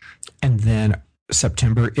June. And then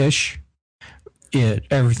September-ish,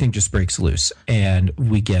 everything just breaks loose, and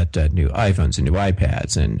we get new iPhones and new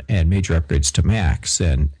iPads and major upgrades to Macs,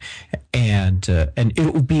 and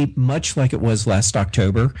it will be much like it was last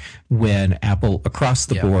October when Apple across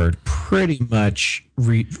the board pretty much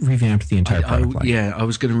revamped the entire product line. Yeah, I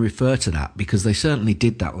was going to refer to that because they certainly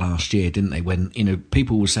did that last year, didn't they? When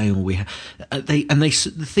people were saying, "Well,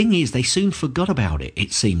 the thing is, they soon forgot about it.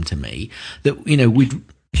 It seemed to me that we'd.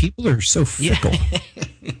 People are so fickle. Yeah.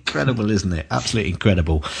 Incredible, isn't it? Absolutely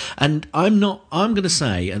incredible. And I'm going to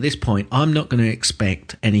say at this point, I'm not going to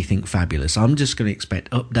expect anything fabulous. I'm just going to expect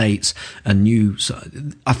updates and new.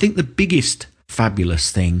 I think the biggest fabulous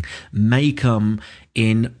thing may come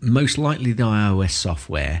in most likely the iOS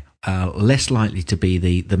software, less likely to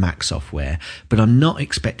be the Mac software, but I'm not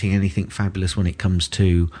expecting anything fabulous when it comes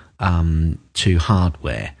to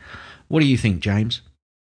hardware. What do you think, James?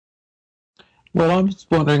 Well, I'm just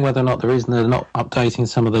wondering whether or not the reason they're not updating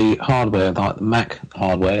some of the hardware, like the Mac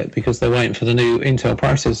hardware, because they're waiting for the new Intel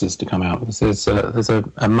processors to come out. Because there's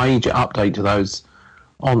a major update to those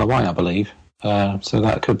on the way, I believe. So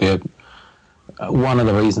that could be one of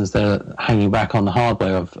the reasons they're hanging back on the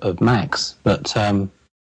hardware of Macs. But a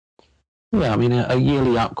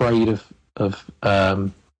yearly upgrade of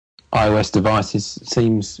iOS devices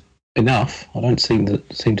seems enough. I don't seem to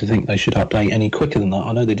think they should update any quicker than that.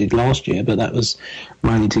 I know they did last year, but that was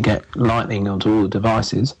mainly to get Lightning onto all the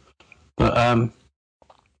devices. But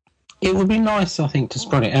it would be nice, I think, to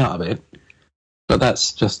spread it out a bit. But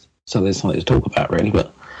that's just so there's something to talk about, really.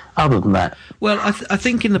 But other than that. Well, I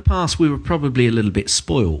think in the past we were probably a little bit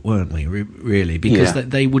spoilt, weren't we, really? Because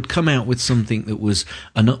they would come out with something that was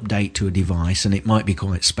an update to a device, and it might be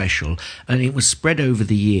quite special, and it was spread over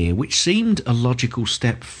the year, which seemed a logical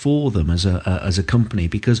step for them as a company,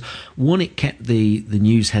 because, one, it kept the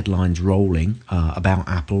news headlines rolling about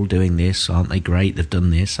Apple doing this. Aren't they great? They've done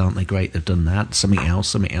this. Aren't they great? They've done that. Something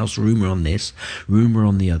else. Rumour on this. Rumour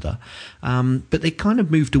on the other. But they kind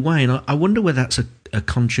of moved away, and I wonder whether that's a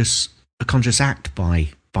conscious act by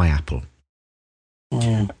Apple.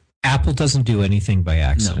 Apple doesn't do anything by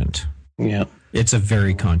accident. No. Yeah, it's a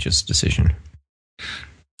very conscious decision.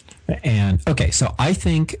 And okay, so I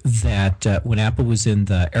think that when Apple was in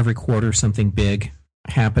the every quarter something big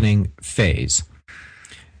happening phase,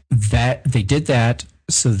 that they did that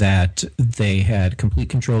so that they had complete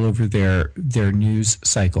control over their news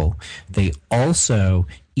cycle. They also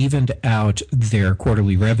evened out their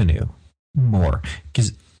quarterly revenue more,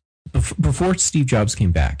 because before Steve Jobs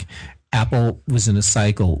came back, Apple was in a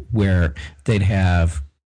cycle where they'd have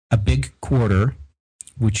a big quarter,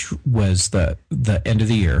 which was the end of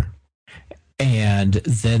the year, and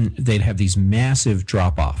then they'd have these massive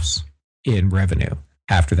drop-offs in revenue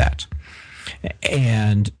after that.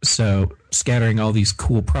 And so scattering all these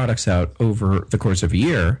cool products out over the course of a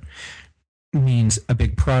year means a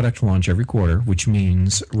big product launch every quarter, which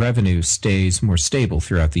means revenue stays more stable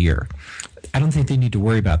throughout the year. I don't think they need to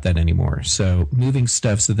worry about that anymore. So moving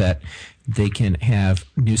stuff so that they can have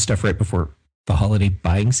new stuff right before the holiday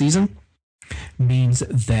buying season means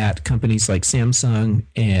that companies like Samsung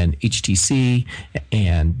and HTC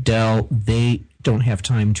and Dell, they don't have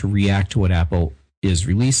time to react to what Apple is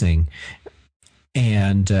releasing.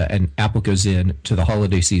 And Apple goes in to the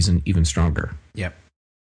holiday season even stronger. Yep.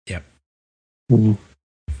 Mm-hmm.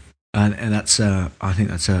 And that's I think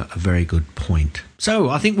that's a very good point. So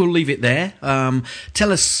I think we'll leave it there.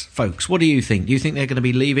 Tell us, folks, what do you think? Do you think they're going to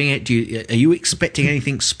be leaving it? Are you expecting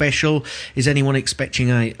anything special? Is anyone expecting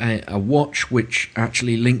a watch which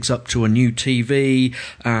actually links up to a new TV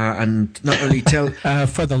and not only tell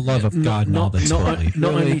for the love of God, not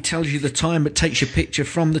only tells you the time, but takes your picture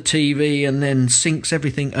from the TV and then syncs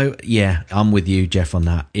everything? Oh, yeah, I'm with you, Jeff, on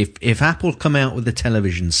that. If Apple come out with a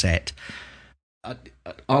television set,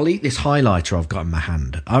 I'll eat this highlighter I've got in my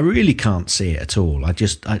hand. I really can't see it at all. I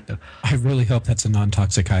really hope that's a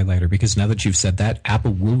non-toxic highlighter, because now that you've said that,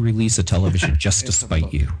 Apple will release a television just to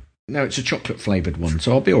spite you. No, it's a chocolate-flavoured one,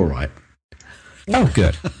 so I'll be all right. Oh,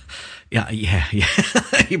 good. Yeah.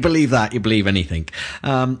 You believe that? You believe anything?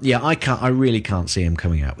 I really can't see him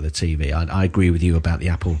coming out with a TV. I agree with you about the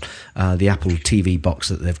Apple TV box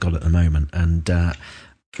that they've got at the moment, and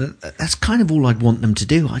that's kind of all I'd want them to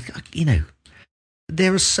do.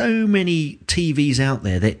 There are so many TVs out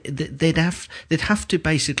there that they'd have to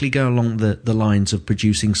basically go along the lines of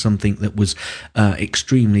producing something that was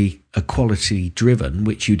extremely quality driven,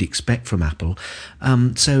 which you'd expect from Apple.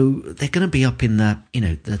 So they're going to be up in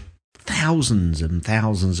the thousands and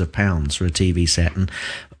thousands of pounds for a TV set, and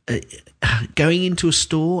going into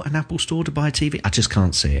an Apple store to buy a TV, I just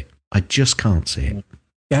can't see it. I just can't see it.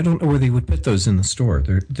 Yeah, I don't know where they would put those in the store.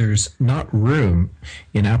 There's not room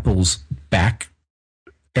in Apple's back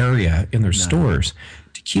area in their stores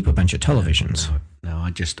to keep a bunch of televisions. No,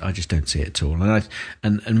 I just don't see it at all.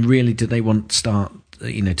 And really, do they want to start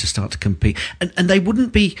to compete? And they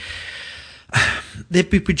wouldn't be. They'd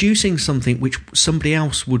be producing something which somebody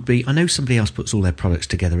else would be. I know somebody else puts all their products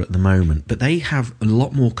together at the moment, but they have a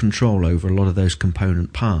lot more control over a lot of those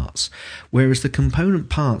component parts, whereas the component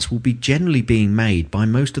parts will be generally being made by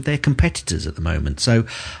most of their competitors at the moment. So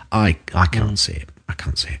I can't see it. I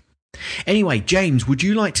can't see it. Anyway, James, would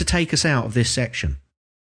you like to take us out of this section?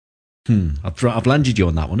 I've landed you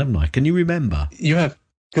on that one, haven't I? Can you remember? You have,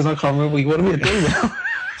 because I can't remember what you wanted me to do now.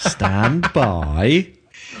 Stand by.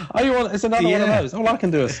 Oh, you want? It's another one of those. All I can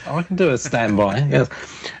do is stand by. Yes.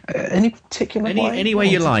 Any particular any way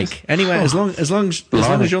you like. Anyway, as long as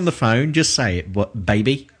you're on the phone, just say it. What,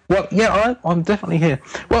 baby? Well, yeah, I'm definitely here.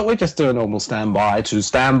 Well, we'll just do a normal standby to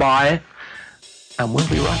stand by, and we'll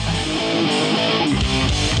be right back.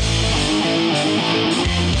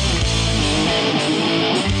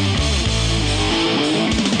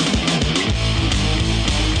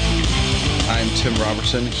 Tim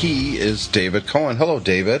Robertson. He is David Cohen. Hello,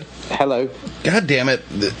 David. Hello. God damn it.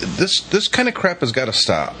 This kind of crap has got to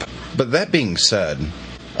stop. But that being said,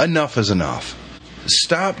 enough is enough.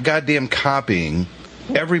 Stop goddamn copying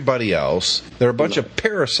everybody else. They're a bunch of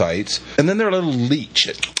parasites, and then they're a little leech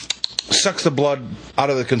that sucks the blood out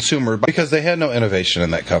of the consumer because they had no innovation in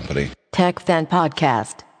that company. Tech Fan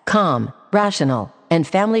Podcast. Calm, rational, and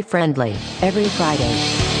family friendly every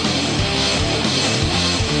Friday.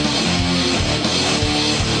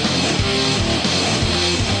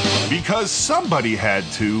 Because somebody had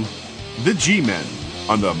to. The G-Men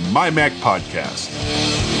on the My Mac Podcast.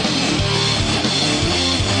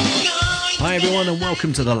 Hi everyone and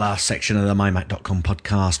welcome to the last section of the MyMac.com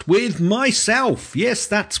podcast with myself. Yes,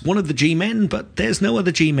 that's one of the G-Men, but there's no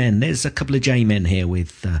other G-Men. There's a couple of J-Men here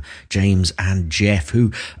with James and Jeff,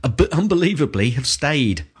 who unbelievably have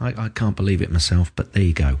stayed. I can't believe it myself, but there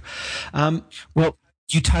you go. Well,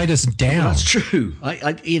 you tied us down. That's true.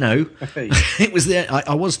 I it was there.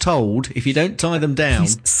 I was told if you don't tie them down,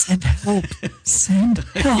 please send help. Send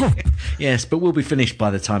help. Yes, but we'll be finished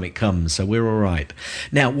by the time it comes, so we're all right.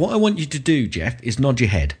 Now, what I want you to do, Jeff, is nod your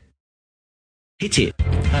head. Hit it.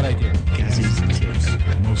 How'd I do? Gaz's tips.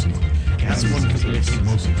 Mostly. Gaz's tips.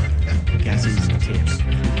 Mostly. Gaz's tips.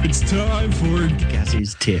 It's time for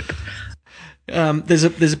Gaz's tip. There's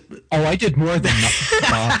a. Oh, I did more than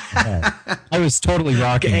that. I was totally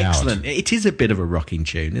rocking Excellent. out. It is a bit of a rocking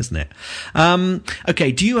tune, isn't it?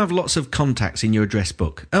 Okay. Do you have lots of contacts in your address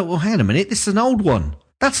book? Oh, well, hang on a minute. This is an old one.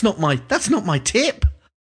 That's not my tip.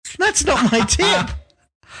 That's not my tip.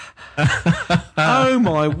 Oh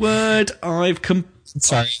my word!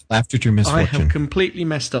 Sorry, laughed at your misfortune. I have completely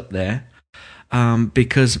messed up there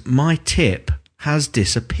because my tip has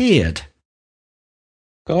disappeared.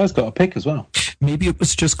 Guy's got a pick as well. Maybe it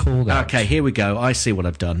was just cold out. Okay, here we go. I see what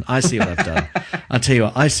I've done. I'll tell you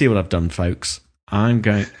what. I see what I've done, folks.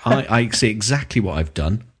 I see exactly what I've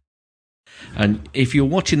done. And if you're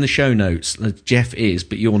watching the show notes, Jeff is,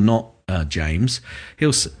 but you're not, James.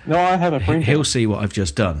 No, I have a printout. He'll see what I've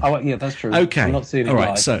just done. Oh, yeah, that's true. Okay. I'm not seeing it all right.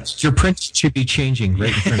 live. So your print should be changing right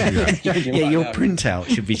in front of you. Yeah, your printout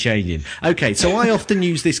should be changing. Okay, so I often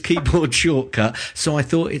use this keyboard shortcut, so I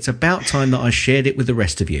thought it's about time that I shared it with the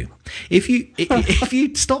rest of you. If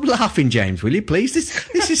you stop laughing, James, will you please?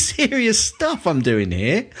 This is serious stuff I'm doing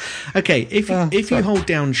here. Okay, if you hold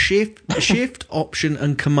down Shift, Option,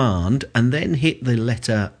 and Command, and then hit the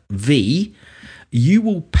letter V, you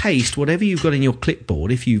will paste whatever you've got in your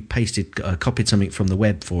clipboard, if you've copied something from the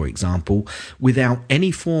web, for example, without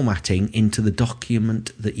any formatting into the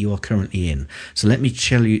document that you are currently in. So let me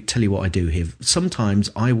tell you what I do here. Sometimes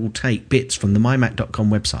I will take bits from the mymac.com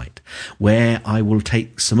website where I will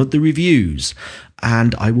take some of the reviews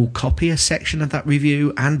and I will copy a section of that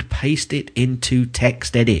review and paste it into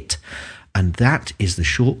TextEdit. And that is the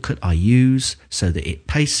shortcut I use so that it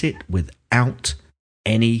pastes it without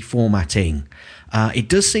any formatting. It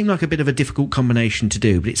does seem like a bit of a difficult combination to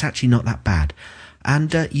do, but it's actually not that bad.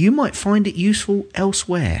 And you might find it useful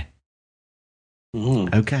elsewhere.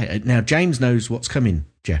 Okay, now James knows what's coming,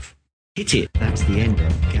 Jeff. Hit it. That's the end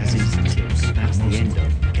of Gaz's tips. That's the end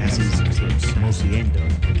of Gaz's tips. That's the end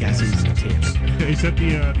of Gaz's tips. Is that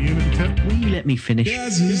the end of the tip? Will you let me finish?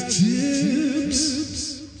 Gaz's tips.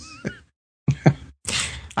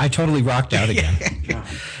 I totally rocked out again.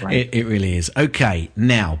 It really is. Okay,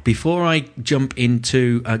 now, before I jump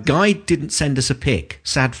into... Guy didn't send us a pic.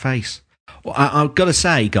 Sad face. Well, I've got to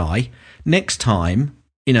say, Guy, next time,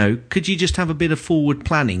 could you just have a bit of forward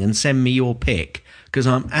planning and send me your pic? Because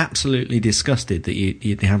I'm absolutely disgusted that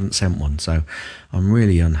you haven't sent one. So I'm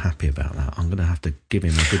really unhappy about that. I'm going to have to give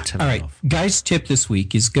him a good tell off. All right, Guy's tip this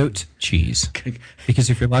week is goat cheese. Because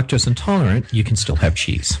if you're lactose intolerant, you can still have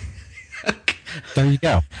cheese. There you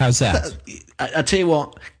go. How's that? I tell you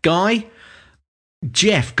what, Guy,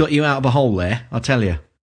 Jeff got you out of a hole there. I'll tell you,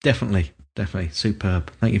 definitely,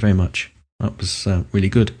 superb. Thank you very much. That was really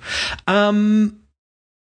good. That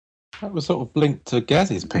was sort of linked to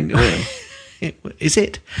Gaz's pick, really. Is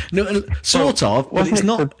it? No, sort of, but it's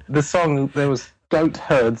not. The song, there was goat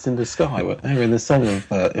herds in the sky, weren't there, in the song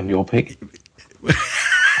of your pick?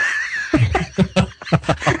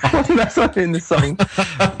 Wasn't that something in the song?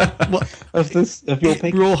 What? Of your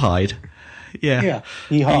pick? Rawhide. Yeah.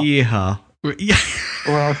 Yeehaw. Yeah.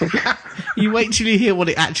 Well, I think you wait till you hear what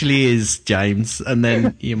it actually is, James, and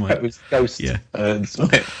then you might. It was ghost herds,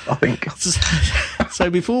 I think. So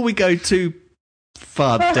before we go too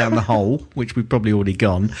far down the hole, which we've probably already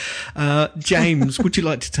gone, James, would you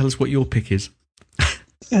like to tell us what your pick is?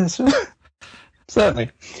 Yes, certainly.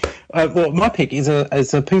 Well, my pick is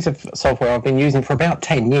a piece of software I've been using for about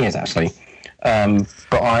 10 years, actually.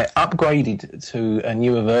 But I upgraded to a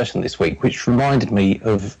newer version this week, which reminded me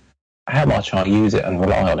of how much I use it and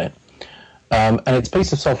rely on it. And it's a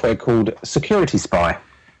piece of software called Security Spy.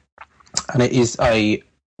 And it is a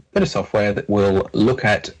bit of software that will look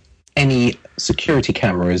at any security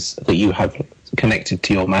cameras that you have connected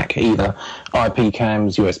to your Mac, either IP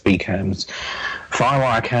cams, USB cams,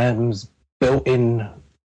 FireWire cams, built-in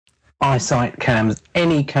iSight cams.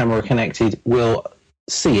 Any camera connected will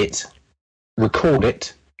see it, record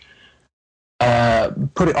it,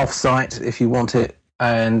 put it off-site if you want it,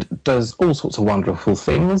 and does all sorts of wonderful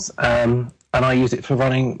things. And I use it for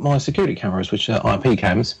running my security cameras, which are IP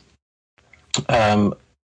cams. And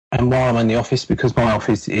while I'm in the office, because my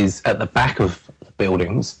office is at the back of the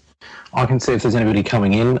buildings, I can see if there's anybody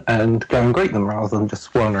coming in and go and greet them rather than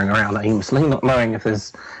just wandering around aimlessly, not knowing if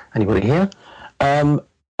there's anybody here. And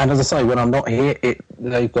as I say, when I'm not here,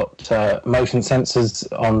 they've got motion sensors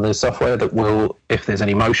on the software that will, if there's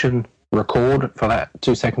any motion, record for that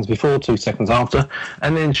 2 seconds before, 2 seconds after,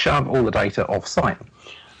 and then shove all the data off-site.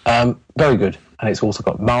 Very good. And it's also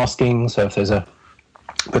got masking, so if there's a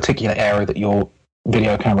particular area that your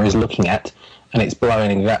video camera is looking at and it's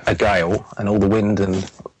blowing a gale and all the wind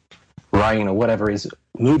and rain or whatever is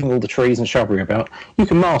moving all the trees and shrubbery about, you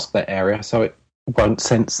can mask that area so it won't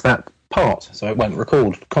sense that part, so it won't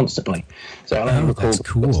record constantly. So I'll record. That's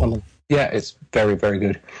cool. Yeah, it's very, very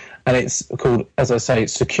good. And it's called, as I say,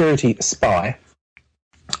 Security Spy,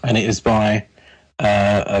 and it is by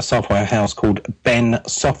a software house called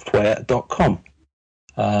bensoftware.com.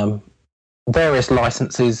 Various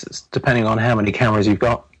licenses, depending on how many cameras you've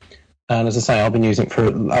got. And as I say, I've been using it for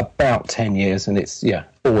about 10 years, and it's,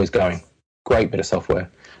 always going. Great bit of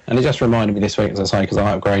software. And it just reminded me this week, as I say, because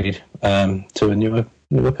I upgraded to a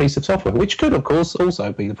newer piece of software, which could, of course,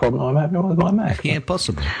 also be the problem I'm having with my Mac. Yeah,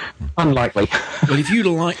 possibly. Unlikely. Well, if you'd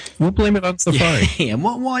like... We'll blame it on Safari. Yeah,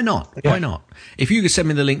 why not? Yeah. Why not? If you could send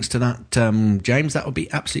me the links to that, James, that would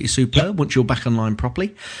be absolutely superb once you're back online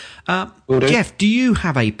properly. Jeff, do you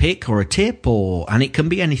have a pick or a tip, and it can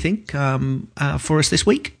be anything, for us this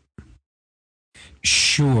week?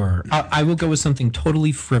 Sure. I will go with something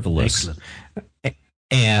totally frivolous. Excellent.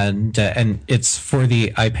 And it's for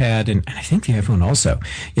the iPad and I think the iPhone also.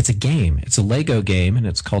 It's a game. It's a Lego game, and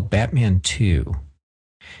it's called Batman 2.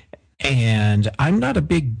 And I'm not a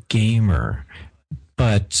big gamer,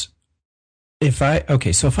 but if I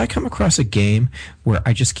come across a game where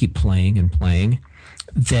I just keep playing and playing,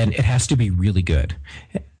 then it has to be really good.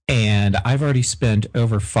 And I've already spent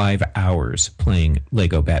over 5 hours playing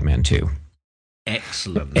Lego Batman 2.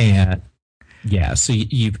 Excellent. And yeah, so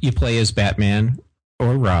you play as Batman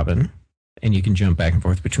or Robin, and you can jump back and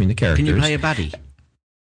forth between the characters. Can you play a baddie?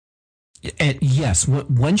 And yes,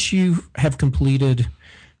 once you have completed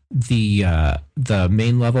the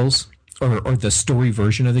main levels or the story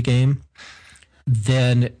version of the game,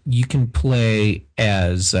 then you can play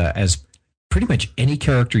as pretty much any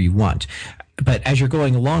character you want. But as you're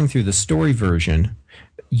going along through the story version,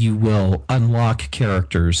 you will unlock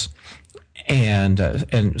characters.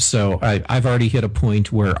 And so I've already hit a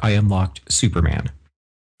point where I unlocked Superman.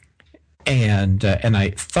 And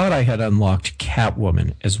I thought I had unlocked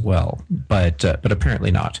Catwoman as well, but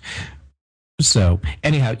apparently not. So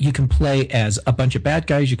anyhow, you can play as a bunch of bad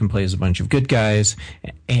guys, you can play as a bunch of good guys,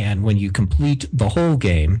 and when you complete the whole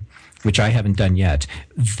game, which I haven't done yet,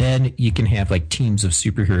 then you can have like teams of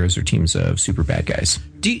superheroes or teams of super bad guys.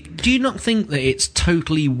 Do you not think that it's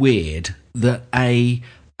totally weird that a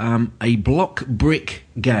block brick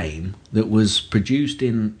game that was produced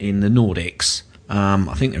in the Nordics,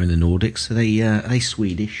 I think they're in the Nordics, are they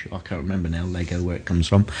Swedish? I can't remember now, Lego, where it comes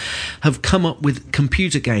from, have come up with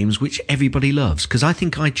computer games which everybody loves? Because I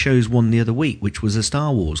think I chose one the other week, which was a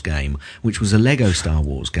Star Wars game, which was a Lego Star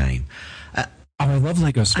Wars game. I love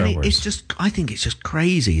Lego Star Wars. It's just, I think it's just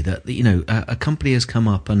crazy that a company has come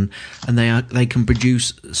up and they can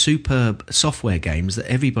produce superb software games that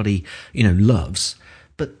everybody loves.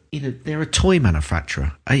 But they're a toy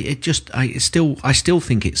manufacturer. I still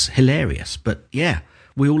think it's hilarious. But yeah,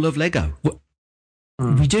 we all love Lego.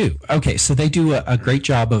 We do. Okay, so they do a great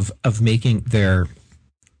job of making their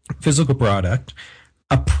physical product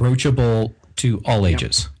approachable to all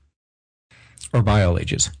ages, or by all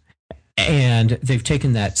ages. And they've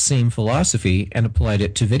taken that same philosophy and applied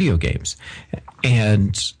it to video games.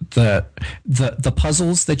 And the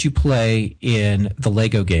puzzles that you play in the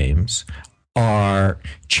Lego games are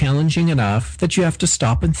challenging enough that you have to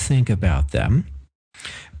stop and think about them,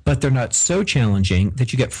 but they're not so challenging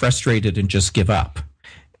that you get frustrated and just give up.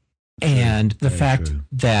 And the fact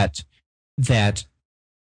that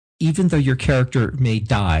even though your character may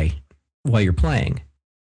die while you're playing,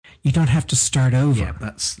 you don't have to start over.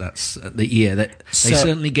 Yeah, they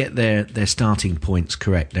certainly get their starting points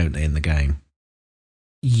correct, don't they, in the game?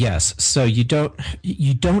 Yes. So you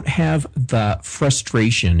don't have the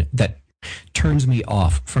frustration that turns me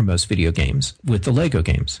off from most video games with the Lego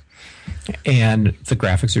games, and the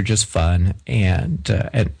graphics are just fun, and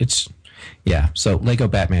it's so Lego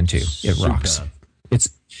Batman 2, it rocks. It's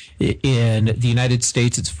in the United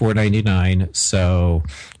States, it's $4.99. So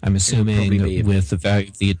I'm assuming with the value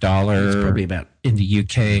of the dollar, it's probably about in the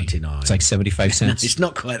UK, it's like 75 cents. It's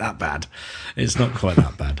not quite that bad. It's not quite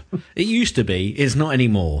that bad. It used to be. It's not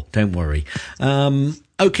anymore. Don't worry.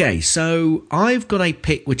 Okay, so I've got a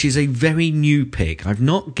pick which is a very new pick. I've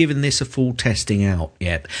not given this a full testing out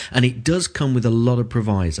yet, and it does come with a lot of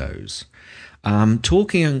provisos.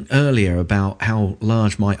 Talking earlier about how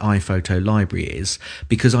large my iPhoto library is,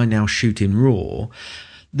 because I now shoot in RAW.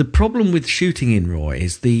 The problem with shooting in RAW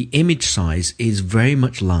is the image size is very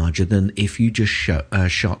much larger than if you just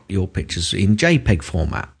shot your pictures in JPEG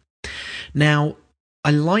format. Now, I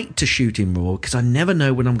like to shoot in RAW because I never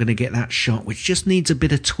know when I'm going to get that shot, which just needs a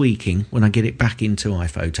bit of tweaking when I get it back into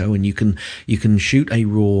iPhoto. And you can shoot a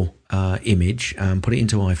RAW image, put it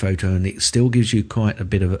into iPhoto, and it still gives you quite a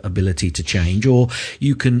bit of ability to change. Or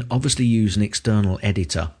you can obviously use an external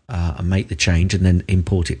editor and make the change and then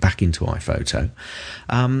import it back into iPhoto.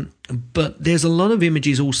 But there's a lot of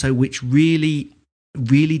images also which really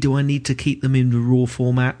do I need to keep them in the RAW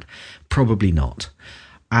format? Probably not.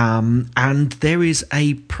 And there is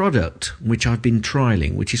a product which I've been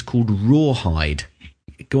trialing, which is called Rawhide.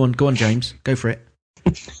 Go on, James. Go for it.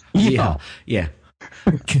 Yeah.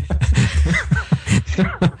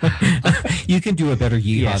 You can do a better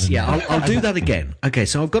yeehaw. Yes, than that. I'll do that again. Okay,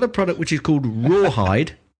 so I've got a product which is called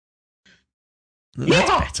Rawhide.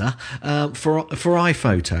 That's better for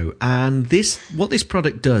iPhoto, and what this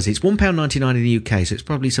product does, it's £1.99 in the UK, so it's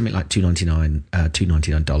probably something like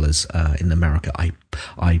 $2.99 in America.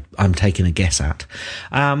 I'm taking a guess at.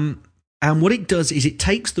 And what it does is it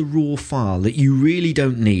takes the raw file that you really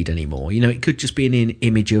don't need anymore. You know, it could just be an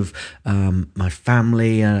image of my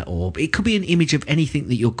family, or it could be an image of anything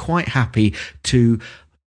that you're quite happy to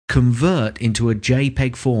convert into a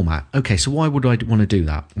JPEG format. Okay, so why would I want to do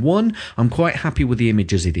that? One, I'm quite happy with the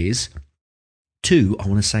image as it is. Two, I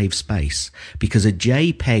want to save space because a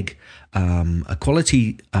JPEG, high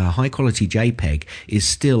quality JPEG is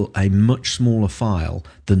still a much smaller file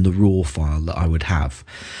than the RAW file that I would have.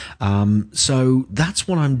 So that's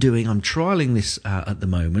what I'm doing. I'm trialing this at the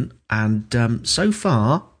moment, and so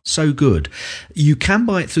far, so good. You can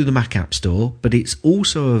buy it through the Mac App Store, but it's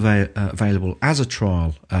also available as a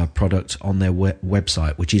trial product on their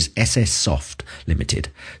website, which is SS Soft Limited.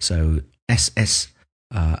 So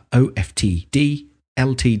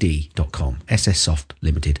SSOFTDLTD.com,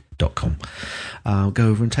 SSSoftLimited.com. Go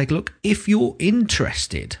over and take a look if you're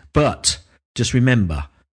interested. But just remember,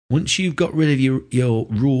 once you've got rid of your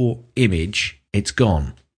raw image, it's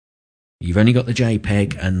gone. You've only got the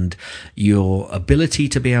JPEG, and your ability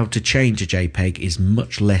to be able to change a JPEG is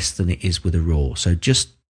much less than it is with a RAW. So just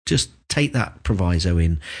take that proviso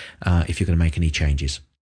in if you're going to make any changes.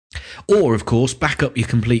 Or, of course, back up your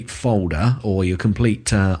complete folder or your complete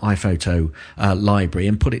iPhoto library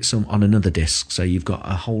and put it on another disk. So you've got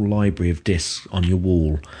a whole library of disks on your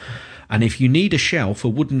wall. And if you need a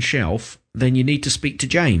wooden shelf, then you need to speak to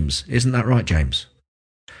James. Isn't that right, James?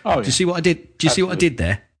 Oh, yeah. Do you see what I did? Do you see what I did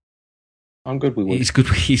there? I'm good with wood. He's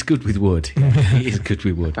good with wood. Yeah, he is good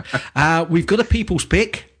with wood. We've got a people's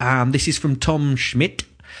pick. This is from Tom Schmidt,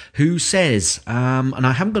 who says, and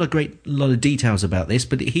I haven't got a great lot of details about this,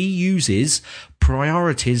 but he uses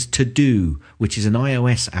Priorities To Do, which is an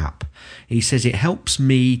iOS app. He says it helps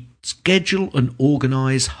me schedule and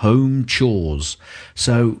organise home chores.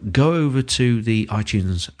 So go over to the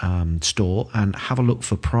iTunes store and have a look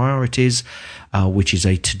for Priorities, which is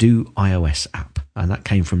a to-do iOS app. And that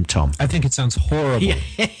came from Tom. I think it sounds horrible. Yeah.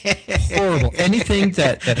 Horrible. Anything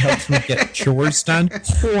that helps me get chores done,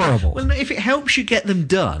 horrible. Well, if it helps you get them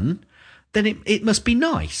done, then it must be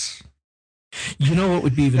nice. You know what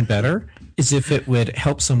would be even better? Is if it would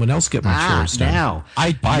help someone else get my chores done. Now,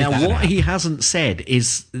 I'd buy that what app. He hasn't said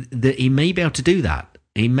is that he may be able to do that.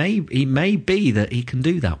 He may be that he can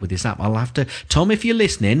do that with this app. I'll have to... Tom, if you're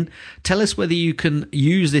listening, tell us whether you can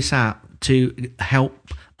use this app to help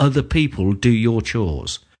other people do your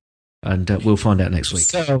chores. And we'll find out next week.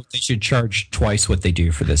 So they should charge twice what they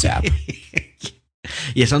do for this app.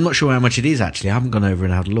 Yes, I'm not sure how much it is, actually. I haven't gone over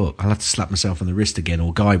and had a look. I'll have to slap myself on the wrist again,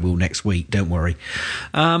 or Guy will next week. Don't worry.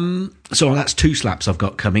 So that's 2 slaps I've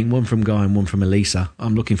got coming, one from Guy and one from Elisa.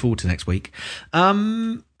 I'm looking forward to next week.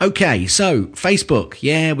 Okay, so Facebook.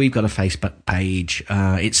 Yeah, we've got a Facebook page.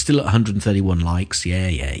 It's still at 131 likes.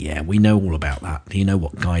 Yeah. We know all about that. You know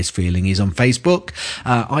what Guy's feeling is on Facebook.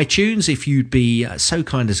 iTunes, if you'd be so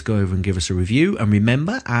kind as to go over and give us a review. And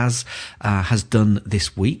remember, as has done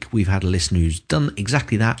this week, we've had a listener who's done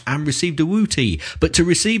exactly that and received a wootie. But to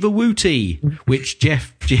receive a wootie, which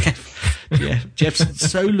Jeff Yeah, Jeff's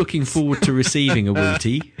so looking forward to receiving a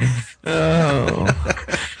Wooty. Oh,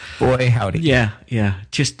 boy, howdy. Yeah.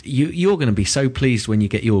 Just you're going to be so pleased when you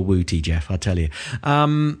get your Wooty, Jeff. I tell you.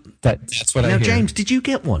 That's what I hear. Now, James, did you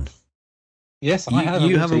get one? Yes, I have.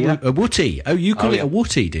 You have a Wooty. Oh, you call it a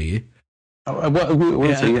Wooty, do you? A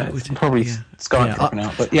Wooty, yeah. It's probably Skype dropping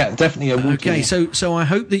out, but yeah, definitely a Wooty. Okay, so I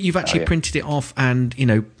hope that you've actually printed it off and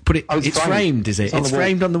put it. It's framed, is it? It's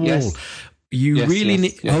framed on the wall. Yes. You really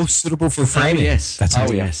need. Oh, suitable for framing. Yes, that's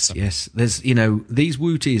yes. There's these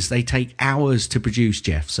Wooties, they take hours to produce,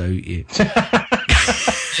 Jeff. So. Yes,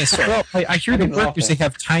 well, I hear the workers, they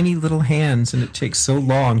have tiny little hands, and it takes so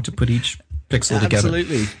long to put each pixel together.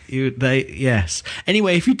 Absolutely. Yes.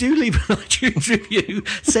 Anyway, if you do leave an iTunes review,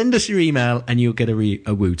 send us your email and you'll get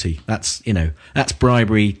a Wooty. That's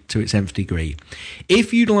bribery to its nth degree.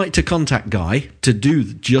 If you'd like to contact Guy to do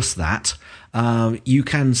just that, you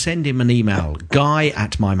can send him an email,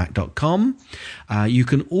 guy@mymac.com. You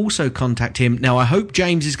can also contact him. Now, I hope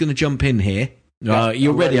James is going to jump in here.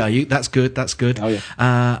 You're ready, are you? That's good. Oh,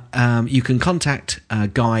 yeah. You can contact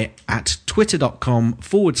Guy at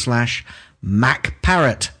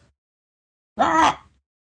twitter.com/MacParrot.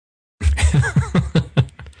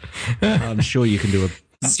 I'm sure you can do a...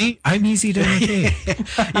 See, I'm easy to imitate.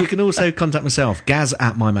 You can also contact myself,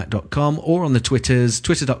 gaz@mymac.com, or on the Twitters,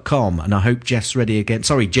 twitter.com. And I hope Jeff's ready again.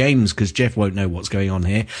 Sorry, James, because Jeff won't know what's going on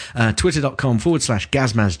here. Twitter.com/Gazmaz,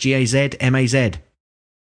 Gazmaz. Z.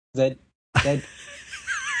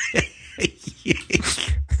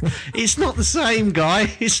 It's not the same,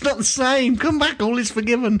 Guy. It's not the same. Come back, all is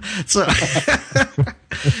forgiven. So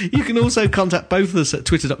you can also contact both of us at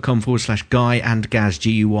twitter.com/Guy and Gaz,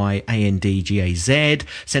 GUYANDGAZ.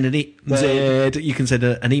 Send an you can send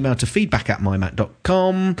an email to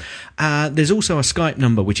feedback@mymac.com. There's also a Skype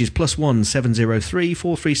number, which is +1 703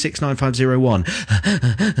 436 9501.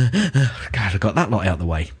 God, I got that lot out of the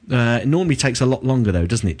way. It normally takes a lot longer, though,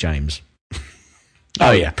 doesn't it, James?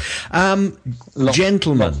 Oh, yeah.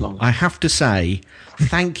 Gentlemen, I have to say,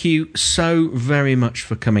 thank you so very much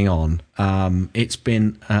for coming on. It's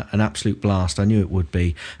been an absolute blast. I knew it would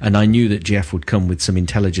be, and I knew that Jeff would come with some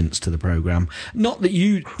intelligence to the programme. Not that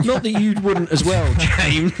you wouldn't as well,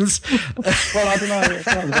 James. Well, I don't know. It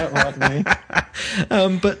sounds about right to me.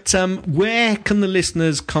 But where can the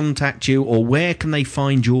listeners contact you, or where can they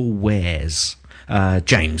find your wares?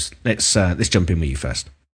 James, let's jump in with you first.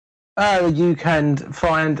 You can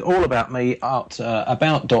find all about me at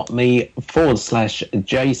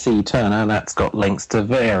about.me/JC Turner. That's got links to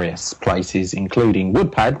various places, including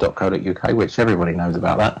woodpad.co.uk, which everybody knows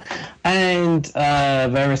about that, and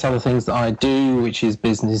various other things that I do, which is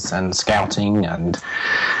business and scouting and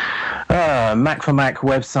Mac for Mac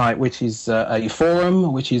website, which is a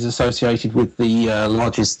forum which is associated with the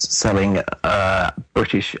largest selling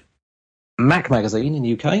British Mac magazine in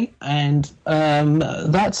the UK, and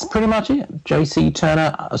that's pretty much it.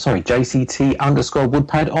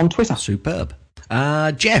 JCT_Woodpad on Twitter. Superb.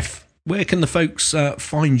 Jeff, where can the folks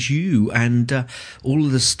find you and all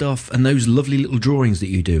of the stuff and those lovely little drawings that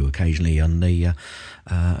you do occasionally on the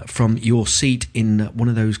from your seat in one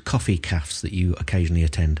of those coffee cafes that you occasionally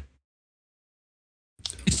attend?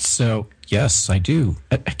 So, yes, I do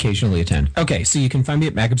occasionally attend. Okay, so you can find me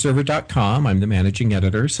at macobserver.com. I'm the managing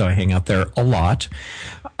editor, so I hang out there a lot.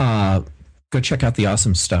 Go check out the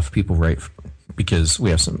awesome stuff people write, because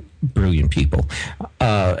we have some brilliant people.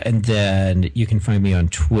 And then you can find me on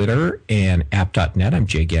Twitter and app.net. I'm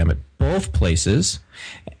JGam at both places.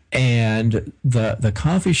 And the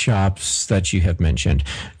coffee shops that you have mentioned,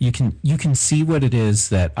 you can see what it is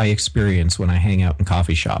that I experience when I hang out in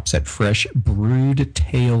coffee shops at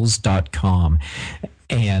freshbrewedtales.com.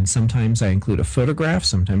 And sometimes I include a photograph,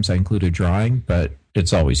 sometimes I include a drawing, but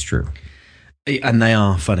it's always true. And they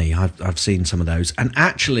are funny. I've seen some of those. And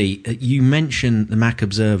actually, you mentioned the Mac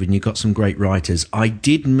Observer, and you've got some great writers. I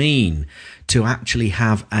did mean to actually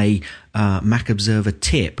have a Mac Observer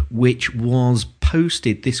tip, which was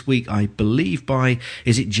posted this week, I believe, by,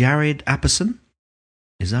 is it Jared Apperson?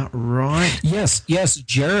 Is that right? Yes,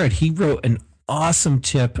 Jared. He wrote an awesome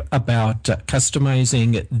tip about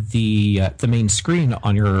customizing the main screen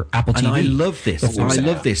on your Apple TV. And I love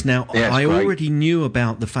this. Now, I already knew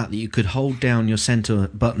about the fact that you could hold down your center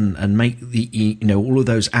button and make all of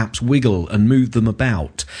those apps wiggle and move them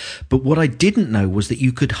about. But what I didn't know was that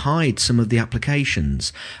you could hide some of the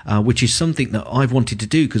applications, which is something that I've wanted to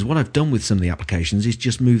do, because what I've done with some of the applications is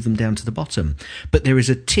just move them down to the bottom. But there is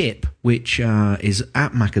a tip which is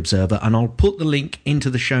at Mac Observer, and I'll put the link into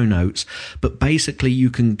the show notes. But basically you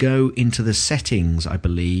can go into the settings, I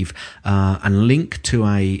believe, and link to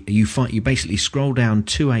you basically scroll down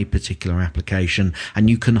to a particular application and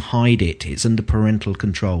you can hide it. It's under parental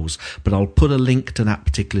controls, but I'll put a link to that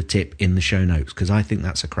particular tip in the show notes because I think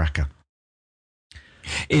that's a cracker.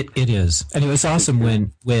 It is. And it was awesome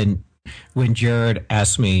when Jared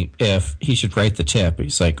asked me if he should write the tip.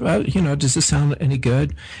 He's like, well, does this sound any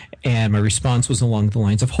good? And my response was along the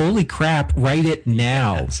lines of, holy crap, write it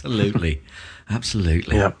now.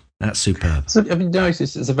 Absolutely. Yeah. That's superb. So have you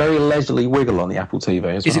noticed it's a very leisurely wiggle on the Apple TV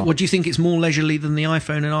as well? What do you think it's more leisurely than the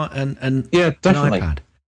iPhone and yeah, definitely. an iPad?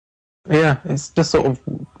 Yeah, it's just sort of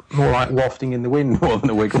more like wafting in the wind more than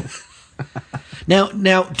a wiggle.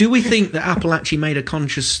 Now, do we think that Apple actually made a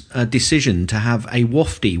conscious decision to have a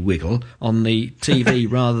wafty wiggle on the TV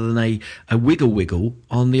rather than a wiggle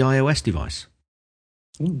on the iOS device?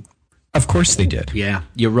 Of course they did. Yeah,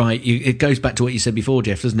 you're right. It goes back to what you said before,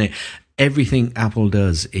 Jeff, doesn't it? Everything Apple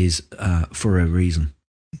does is for a reason.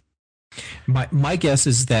 My guess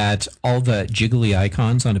is that all the jiggly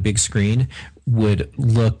icons on a big screen would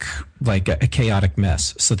look like a chaotic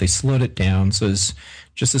mess. So they slowed it down. So it's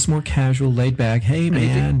just this more casual, laid back, hey,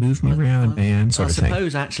 man, move me around, man, sort of thing. I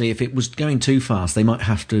suppose, actually, if it was going too fast, they might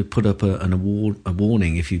have to put up a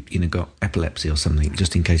warning if you got epilepsy or something,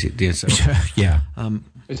 just in case it did. So. Yeah.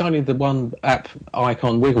 It's only the one app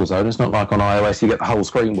icon wiggles, though. It's not like on iOS you get the whole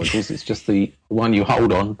screen wiggles. It's just the one you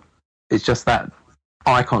hold on. It's just that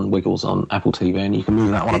icon wiggles on Apple TV, and you can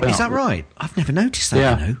move that one about. Is that right? I've never noticed that,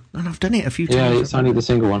 Yeah. And I've done it a few times. Yeah, it's only the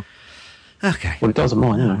single one. Okay. Well, it does on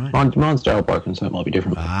mine, Right. Mine's jailbroken, so it might be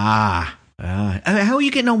different. How are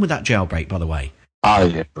you getting on with that jailbreak, by the way? Oh,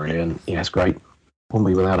 yeah, brilliant. Yeah, it's great. Wouldn't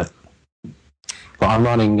be without it. But I'm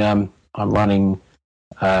running Apple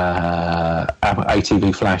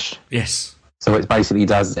ATV Flash. Yes. So it basically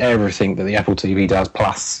does everything that the Apple TV does,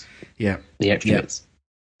 plus the extra bits.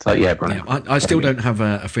 So yeah, brilliant. Yeah, I still don't have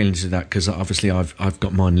a feeling to that because obviously I've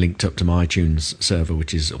got mine linked up to my iTunes server,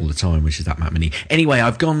 which is all the time, which is that Mac Mini. Anyway,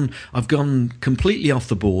 I've gone completely off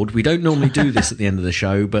the board. We don't normally do this at the end of the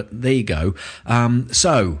show, but there you go.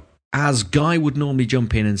 So, as Guy would normally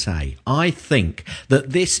jump in and say, I think that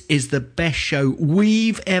this is the best show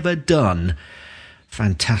we've ever done.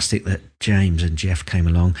 Fantastic that James and Jeff came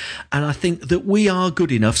along, and I think that we are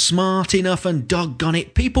good enough, smart enough, and doggone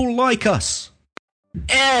it, people like us.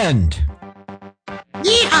 End.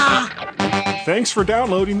 Yeehaw! Thanks for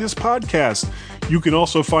downloading this podcast. You can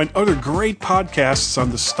also find other great podcasts on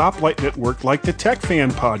the Stoplight Network, like the Tech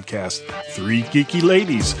Fan Podcast, Three Geeky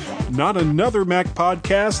Ladies, Not Another Mac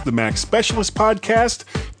Podcast, the Mac Specialist Podcast,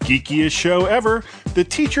 Geekiest Show Ever, the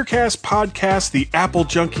TeacherCast Podcast, the Apple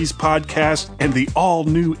Junkies Podcast, and the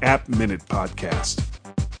all-new App Minute Podcast.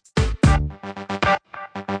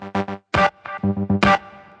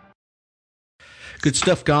 Good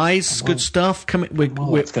stuff, guys. Good stuff.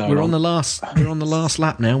 We're on the last. We're on the last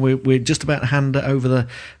lap now. We're just about to hand over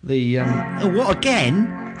the. What again?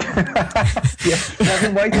 Yeah, I've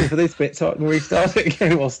been waiting for this bit so I can restart it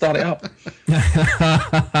again. We'll start it up.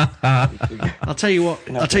 I'll tell you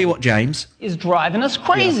what, James is driving us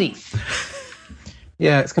crazy.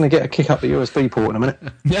 Yeah, it's going to get a kick up the USB port in a minute.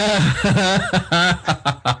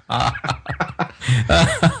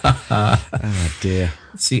 Oh dear.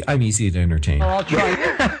 See, I'm easy to entertain. I'll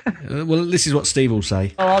try. Well, this is what Steve will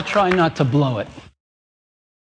say. I'll try not to blow it.